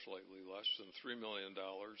 now we have slightly less than $3 million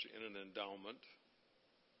in an endowment.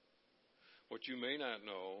 What you may not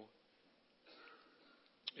know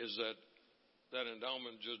is that that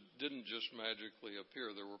endowment didn't just magically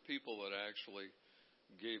appear. There were people that actually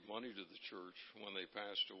gave money to the church when they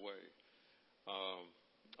passed away.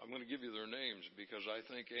 I'm going to give you their names because I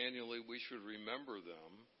think annually we should remember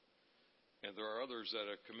them. And there are others that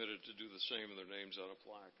have committed to do the same, and their names on a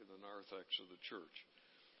plaque in the narthex of the church.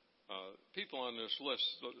 People on this list,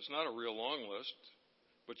 it's not a real long list,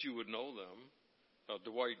 but you would know them.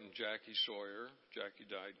 Dwight and Jackie Sawyer. Jackie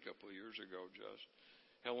died a couple of years ago just.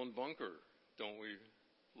 Helen Bunker. Don't we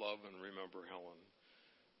love and remember Helen?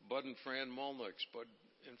 Bud and Fran Mulnix. Bud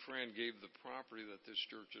and Fran gave the property that this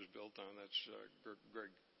church is built on. That's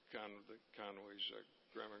Greg Conway's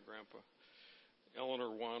grandma and grandpa.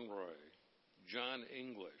 Eleanor Wanroy. John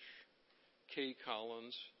English. Kay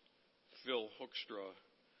Collins. Phil Hoekstra.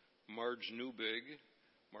 Marge Newbig.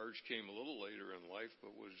 Marge came a little later in life,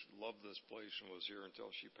 but loved this place and was here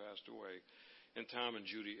until she passed away. And Tom and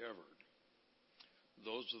Judy Everett.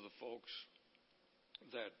 Those are the folks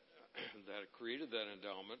that created that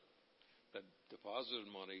endowment, that deposited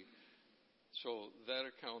money. So that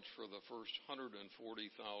accounts for the first $140,000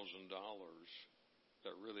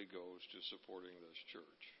 that really goes to supporting this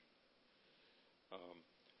church.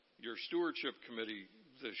 Your stewardship committee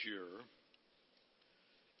this year,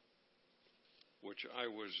 which I've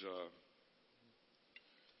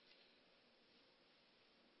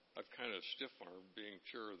kind of stiff-armed being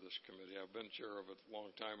chair of this committee. I've been chair of it a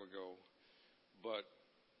long time ago, but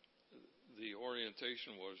the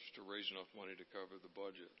orientation was to raise enough money to cover the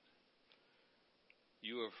budget.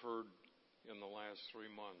 You have heard in the last 3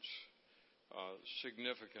 months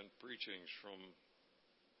significant preachings from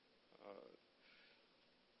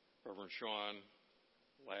Reverend Sean,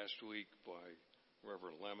 last week by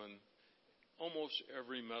Reverend Lemon. Almost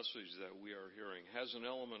every message that we are hearing has an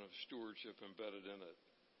element of stewardship embedded in it.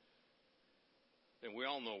 And we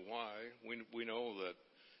all know why. We know that,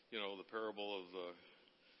 the parable of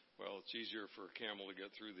it's easier for a camel to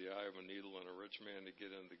get through the eye of a needle than a rich man to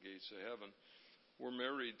get into the gates of heaven. We're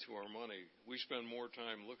married to our money. We spend more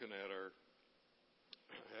time looking at our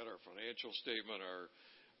financial statement,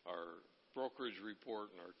 our brokerage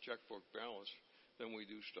report, and our checkbook balance than we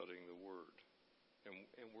do studying the Word.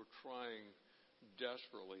 And we're trying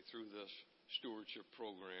desperately through this stewardship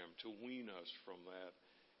program to wean us from that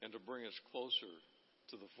and to bring us closer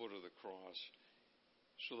to the foot of the cross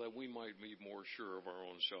so that we might be more sure of our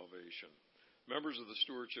own salvation. Members of the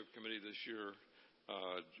stewardship committee this year,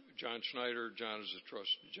 John Schneider. John is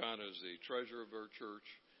the treasurer of our church.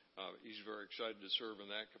 He's very excited to serve in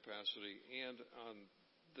that capacity and on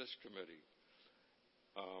this committee.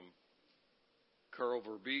 Carl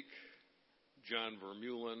Verbeek, John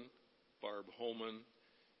Vermeulen, Barb Holman,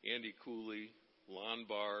 Andy Cooley, Lon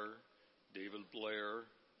Barr, David Blair,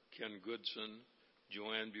 Ken Goodson,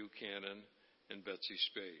 Joanne Buchanan, and Betsy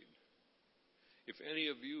Spade. If any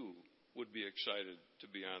of you would be excited to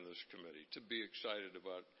be on this committee, to be excited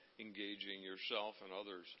about engaging yourself and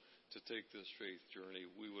others to take this faith journey.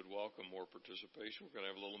 We would welcome more participation. We're going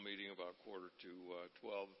to have a little meeting about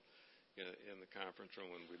 11:45 in the conference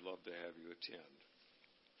room, and we'd love to have you attend.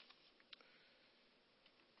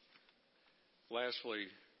 Lastly,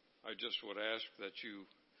 I just would ask that you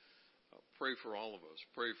pray for all of us.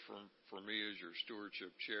 Pray for me as your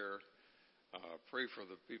stewardship chair. Pray for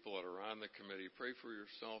the people that are on the committee. Pray for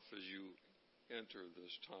yourself as you enter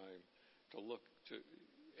this time to look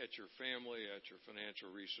at your family, at your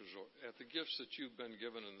financial resources, at the gifts that you've been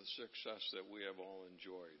given and the success that we have all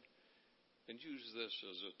enjoyed. And use this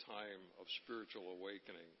as a time of spiritual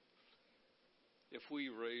awakening. If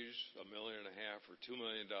we raise $1.5 million or $2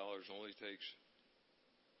 million, only takes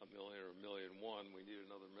 $1 million or $1.1 million. We need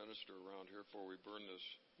another minister around here before we burn this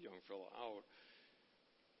young fellow out.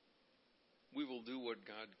 We will do what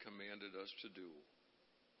God commanded us to do.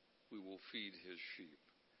 We will feed His sheep.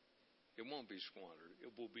 It won't be squandered.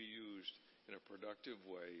 It will be used in a productive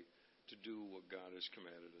way to do what God has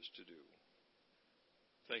commanded us to do.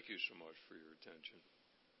 Thank you so much for your attention.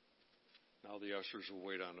 Now the ushers will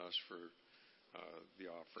wait on us for the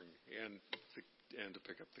offering and to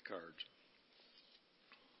pick up the cards.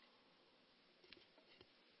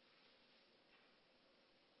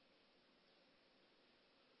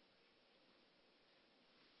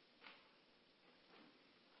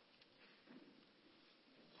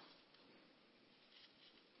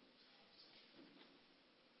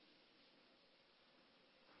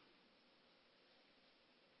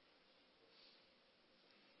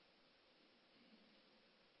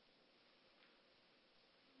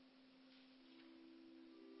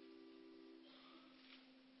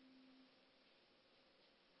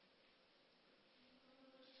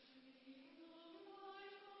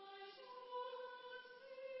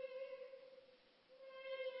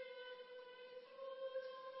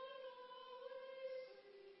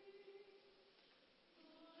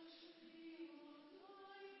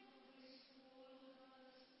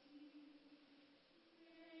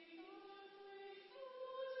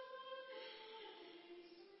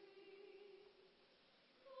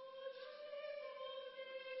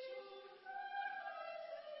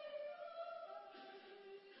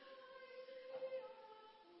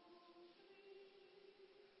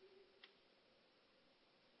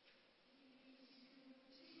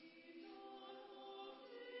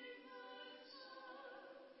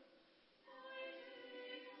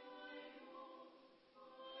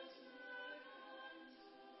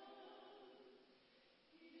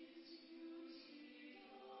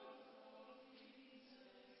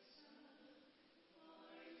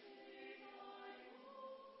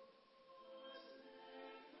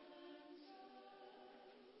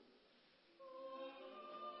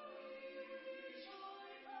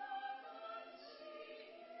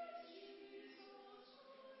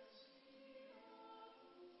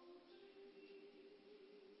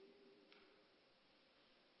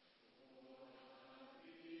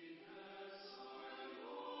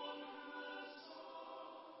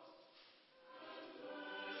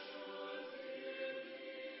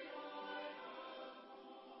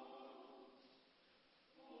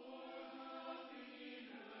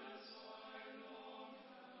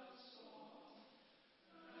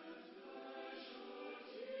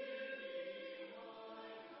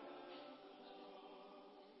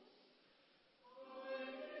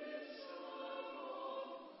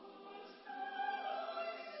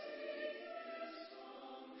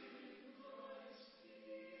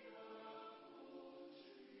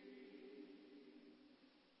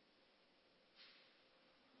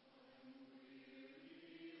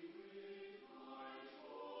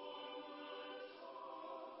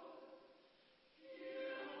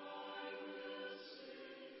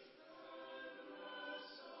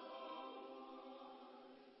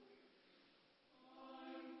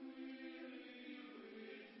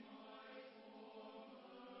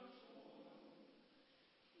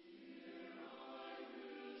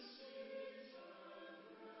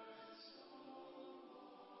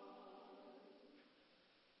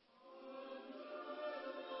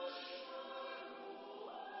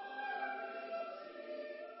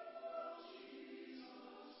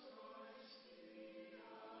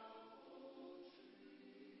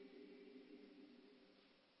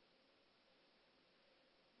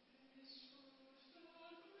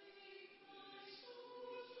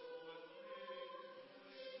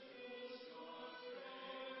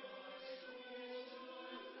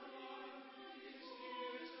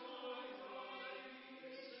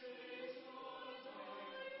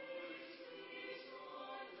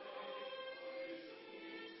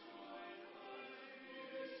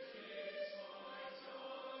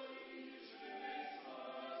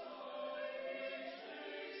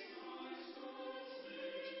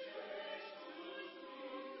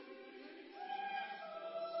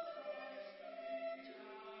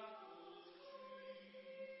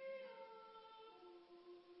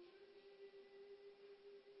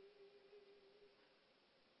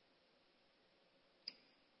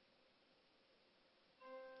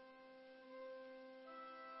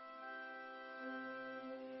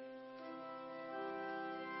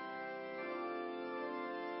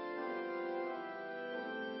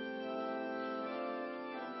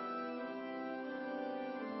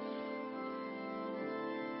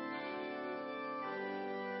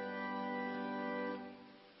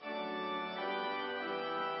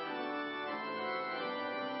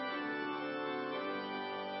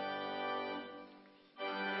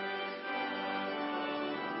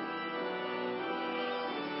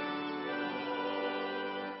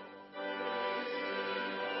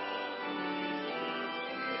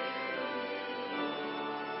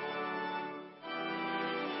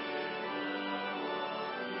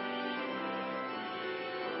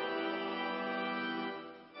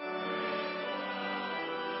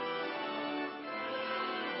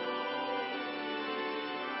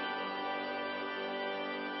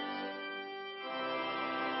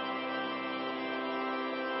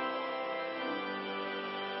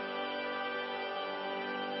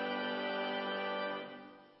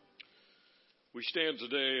 We stand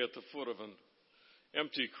today at the foot of an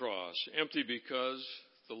empty cross, empty because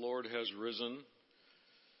the Lord has risen.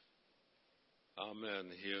 Amen.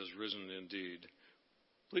 He has risen indeed.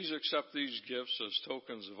 Please accept these gifts as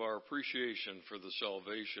tokens of our appreciation for the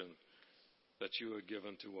salvation that you have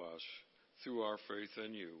given to us through our faith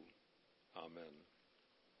in you. Amen.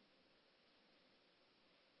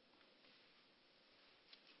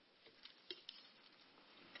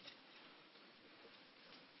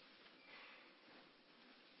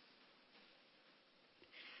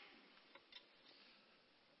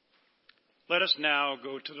 Let us now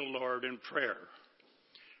go to the Lord in prayer.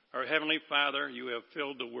 Our Heavenly Father, you have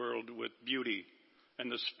filled the world with beauty,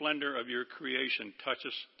 and the splendor of your creation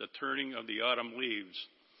touches the turning of the autumn leaves,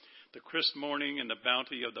 the crisp morning and the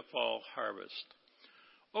bounty of the fall harvest.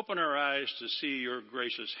 Open our eyes to see your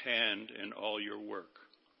gracious hand in all your work.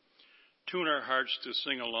 Tune our hearts to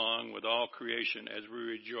sing along with all creation as we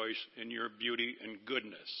rejoice in your beauty and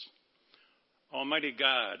goodness. Almighty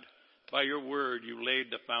God, by your word you laid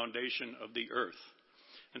the foundation of the earth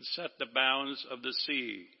and set the bounds of the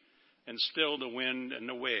sea and still the wind and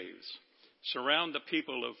the waves. Surround the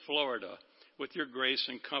people of Florida with your grace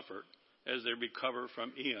and comfort as they recover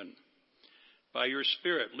from Ian. By your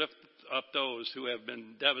Spirit, lift up those who have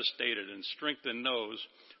been devastated and strengthen those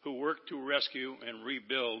who work to rescue and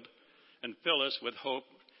rebuild, and fill us with hope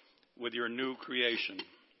with your new creation.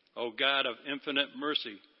 O God of infinite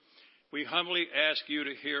mercy, we humbly ask you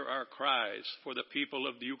to hear our cries for the people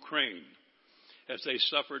of the Ukraine as they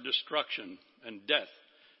suffer destruction and death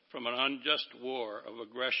from an unjust war of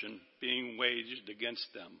aggression being waged against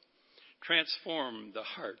them. Transform the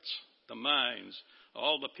hearts, the minds,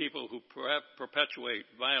 all the people who perpetuate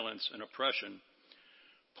violence and oppression.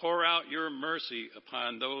 Pour out your mercy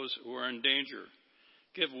upon those who are in danger.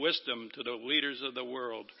 Give wisdom to the leaders of the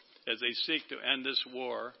world as they seek to end this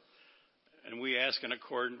war. And we ask in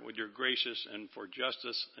accordance with your gracious and for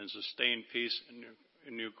justice and sustained peace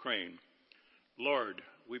in Ukraine. Lord,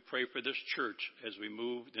 we pray for this church as we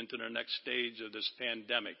move into the next stage of this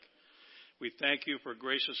pandemic. We thank you for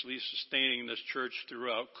graciously sustaining this church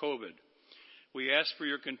throughout COVID. We ask for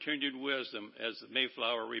your continued wisdom as the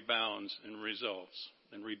Mayflower rebounds and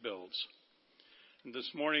rebuilds. And this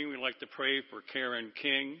morning we'd like to pray for Karen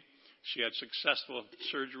King. She had successful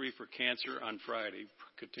surgery for cancer on Friday.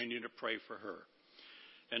 Continue to pray for her.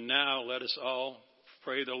 And now let us all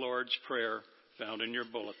pray the Lord's Prayer found in your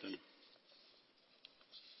bulletin.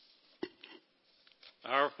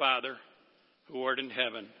 Our Father, who art in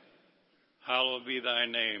heaven, hallowed be thy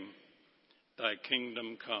name. Thy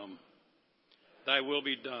kingdom come. Thy will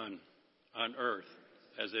be done on earth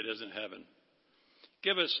as it is in heaven.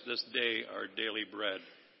 Give us this day our daily bread,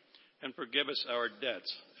 and forgive us our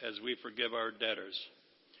debts as we forgive our debtors.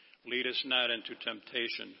 Lead us not into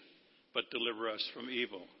temptation, but deliver us from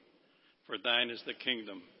evil. For thine is the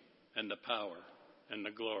kingdom, and the power, and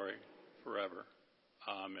the glory forever.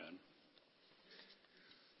 Amen.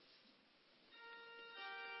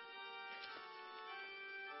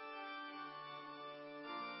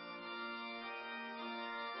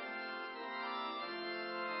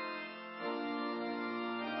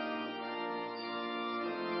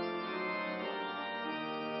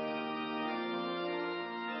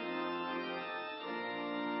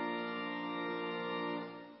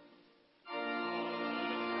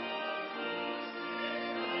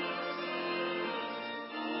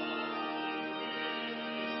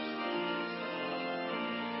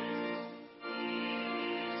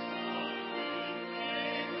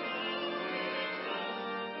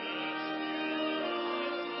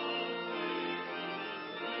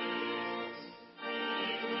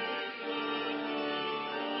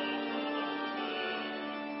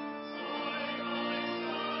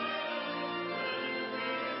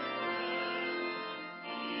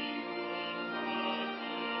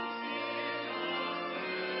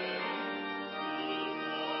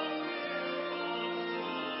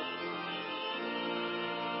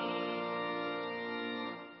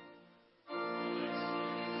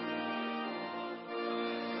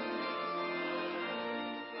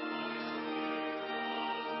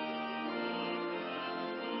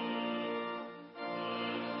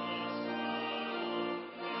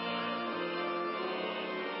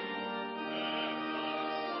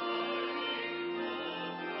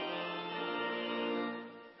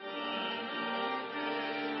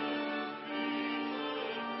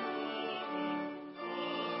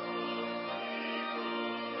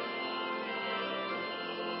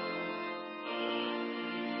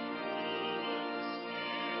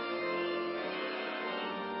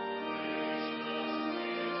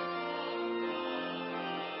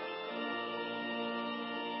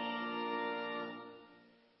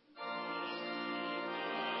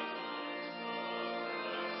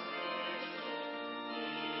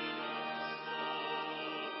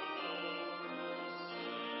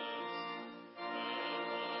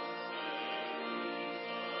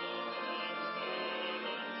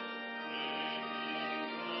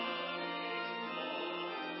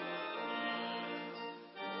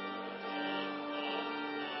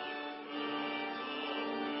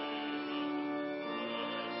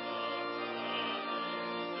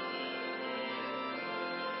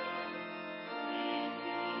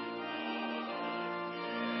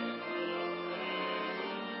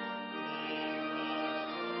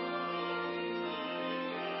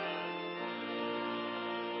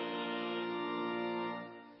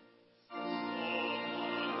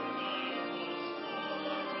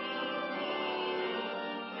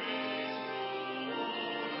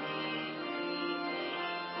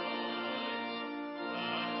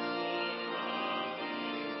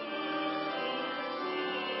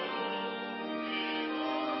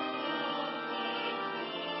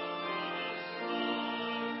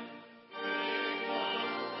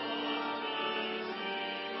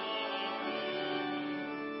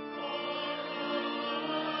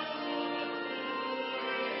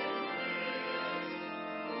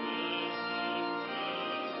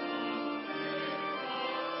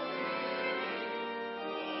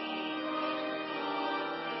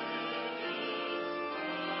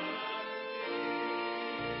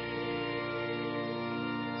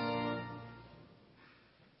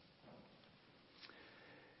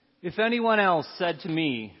 If anyone else said to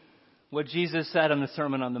me what Jesus said on the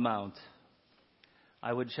Sermon on the Mount,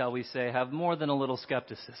 I would, shall we say, have more than a little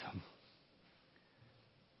skepticism.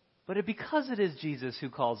 But because it is Jesus who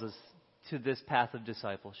calls us to this path of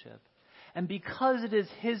discipleship, and because it is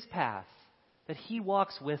his path that he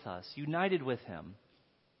walks with us, united with him,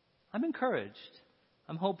 I'm encouraged,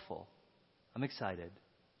 I'm hopeful, I'm excited,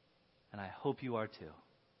 and I hope you are too.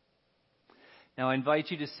 Now I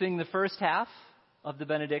invite you to sing the first half of the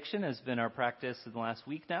benediction, has been our practice in the last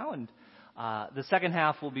week now, and the second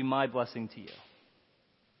half will be my blessing to you.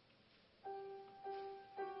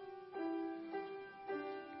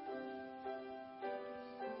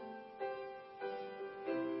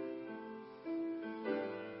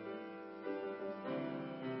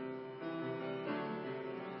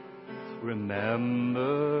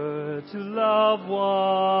 Remember to love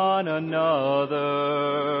one another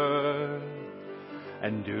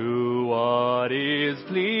and do what is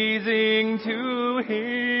pleasing to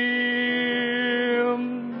him.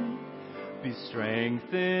 Be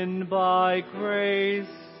strengthened by grace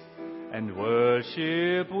and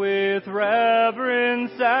worship with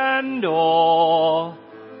reverence and awe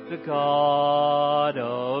the God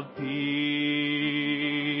of peace.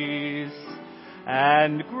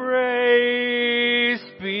 And grace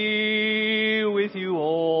be with you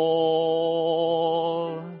all.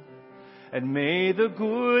 And may the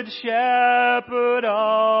good shepherd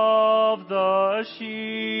of the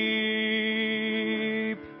sheep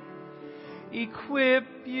equip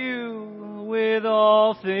you with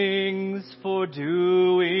all things for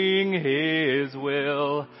doing his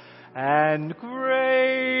will. And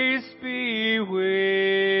grace be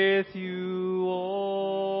with you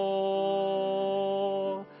all.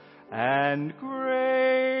 And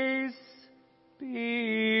grace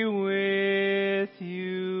be with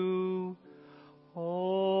you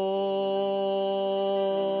all.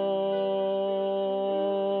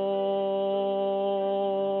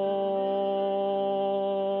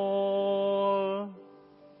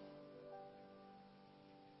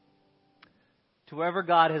 To wherever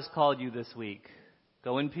God has called you this week,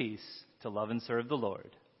 go in peace to love and serve the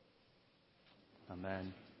Lord.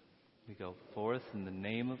 Amen. We go forth in the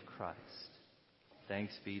name of Christ.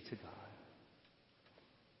 Thanks be to God.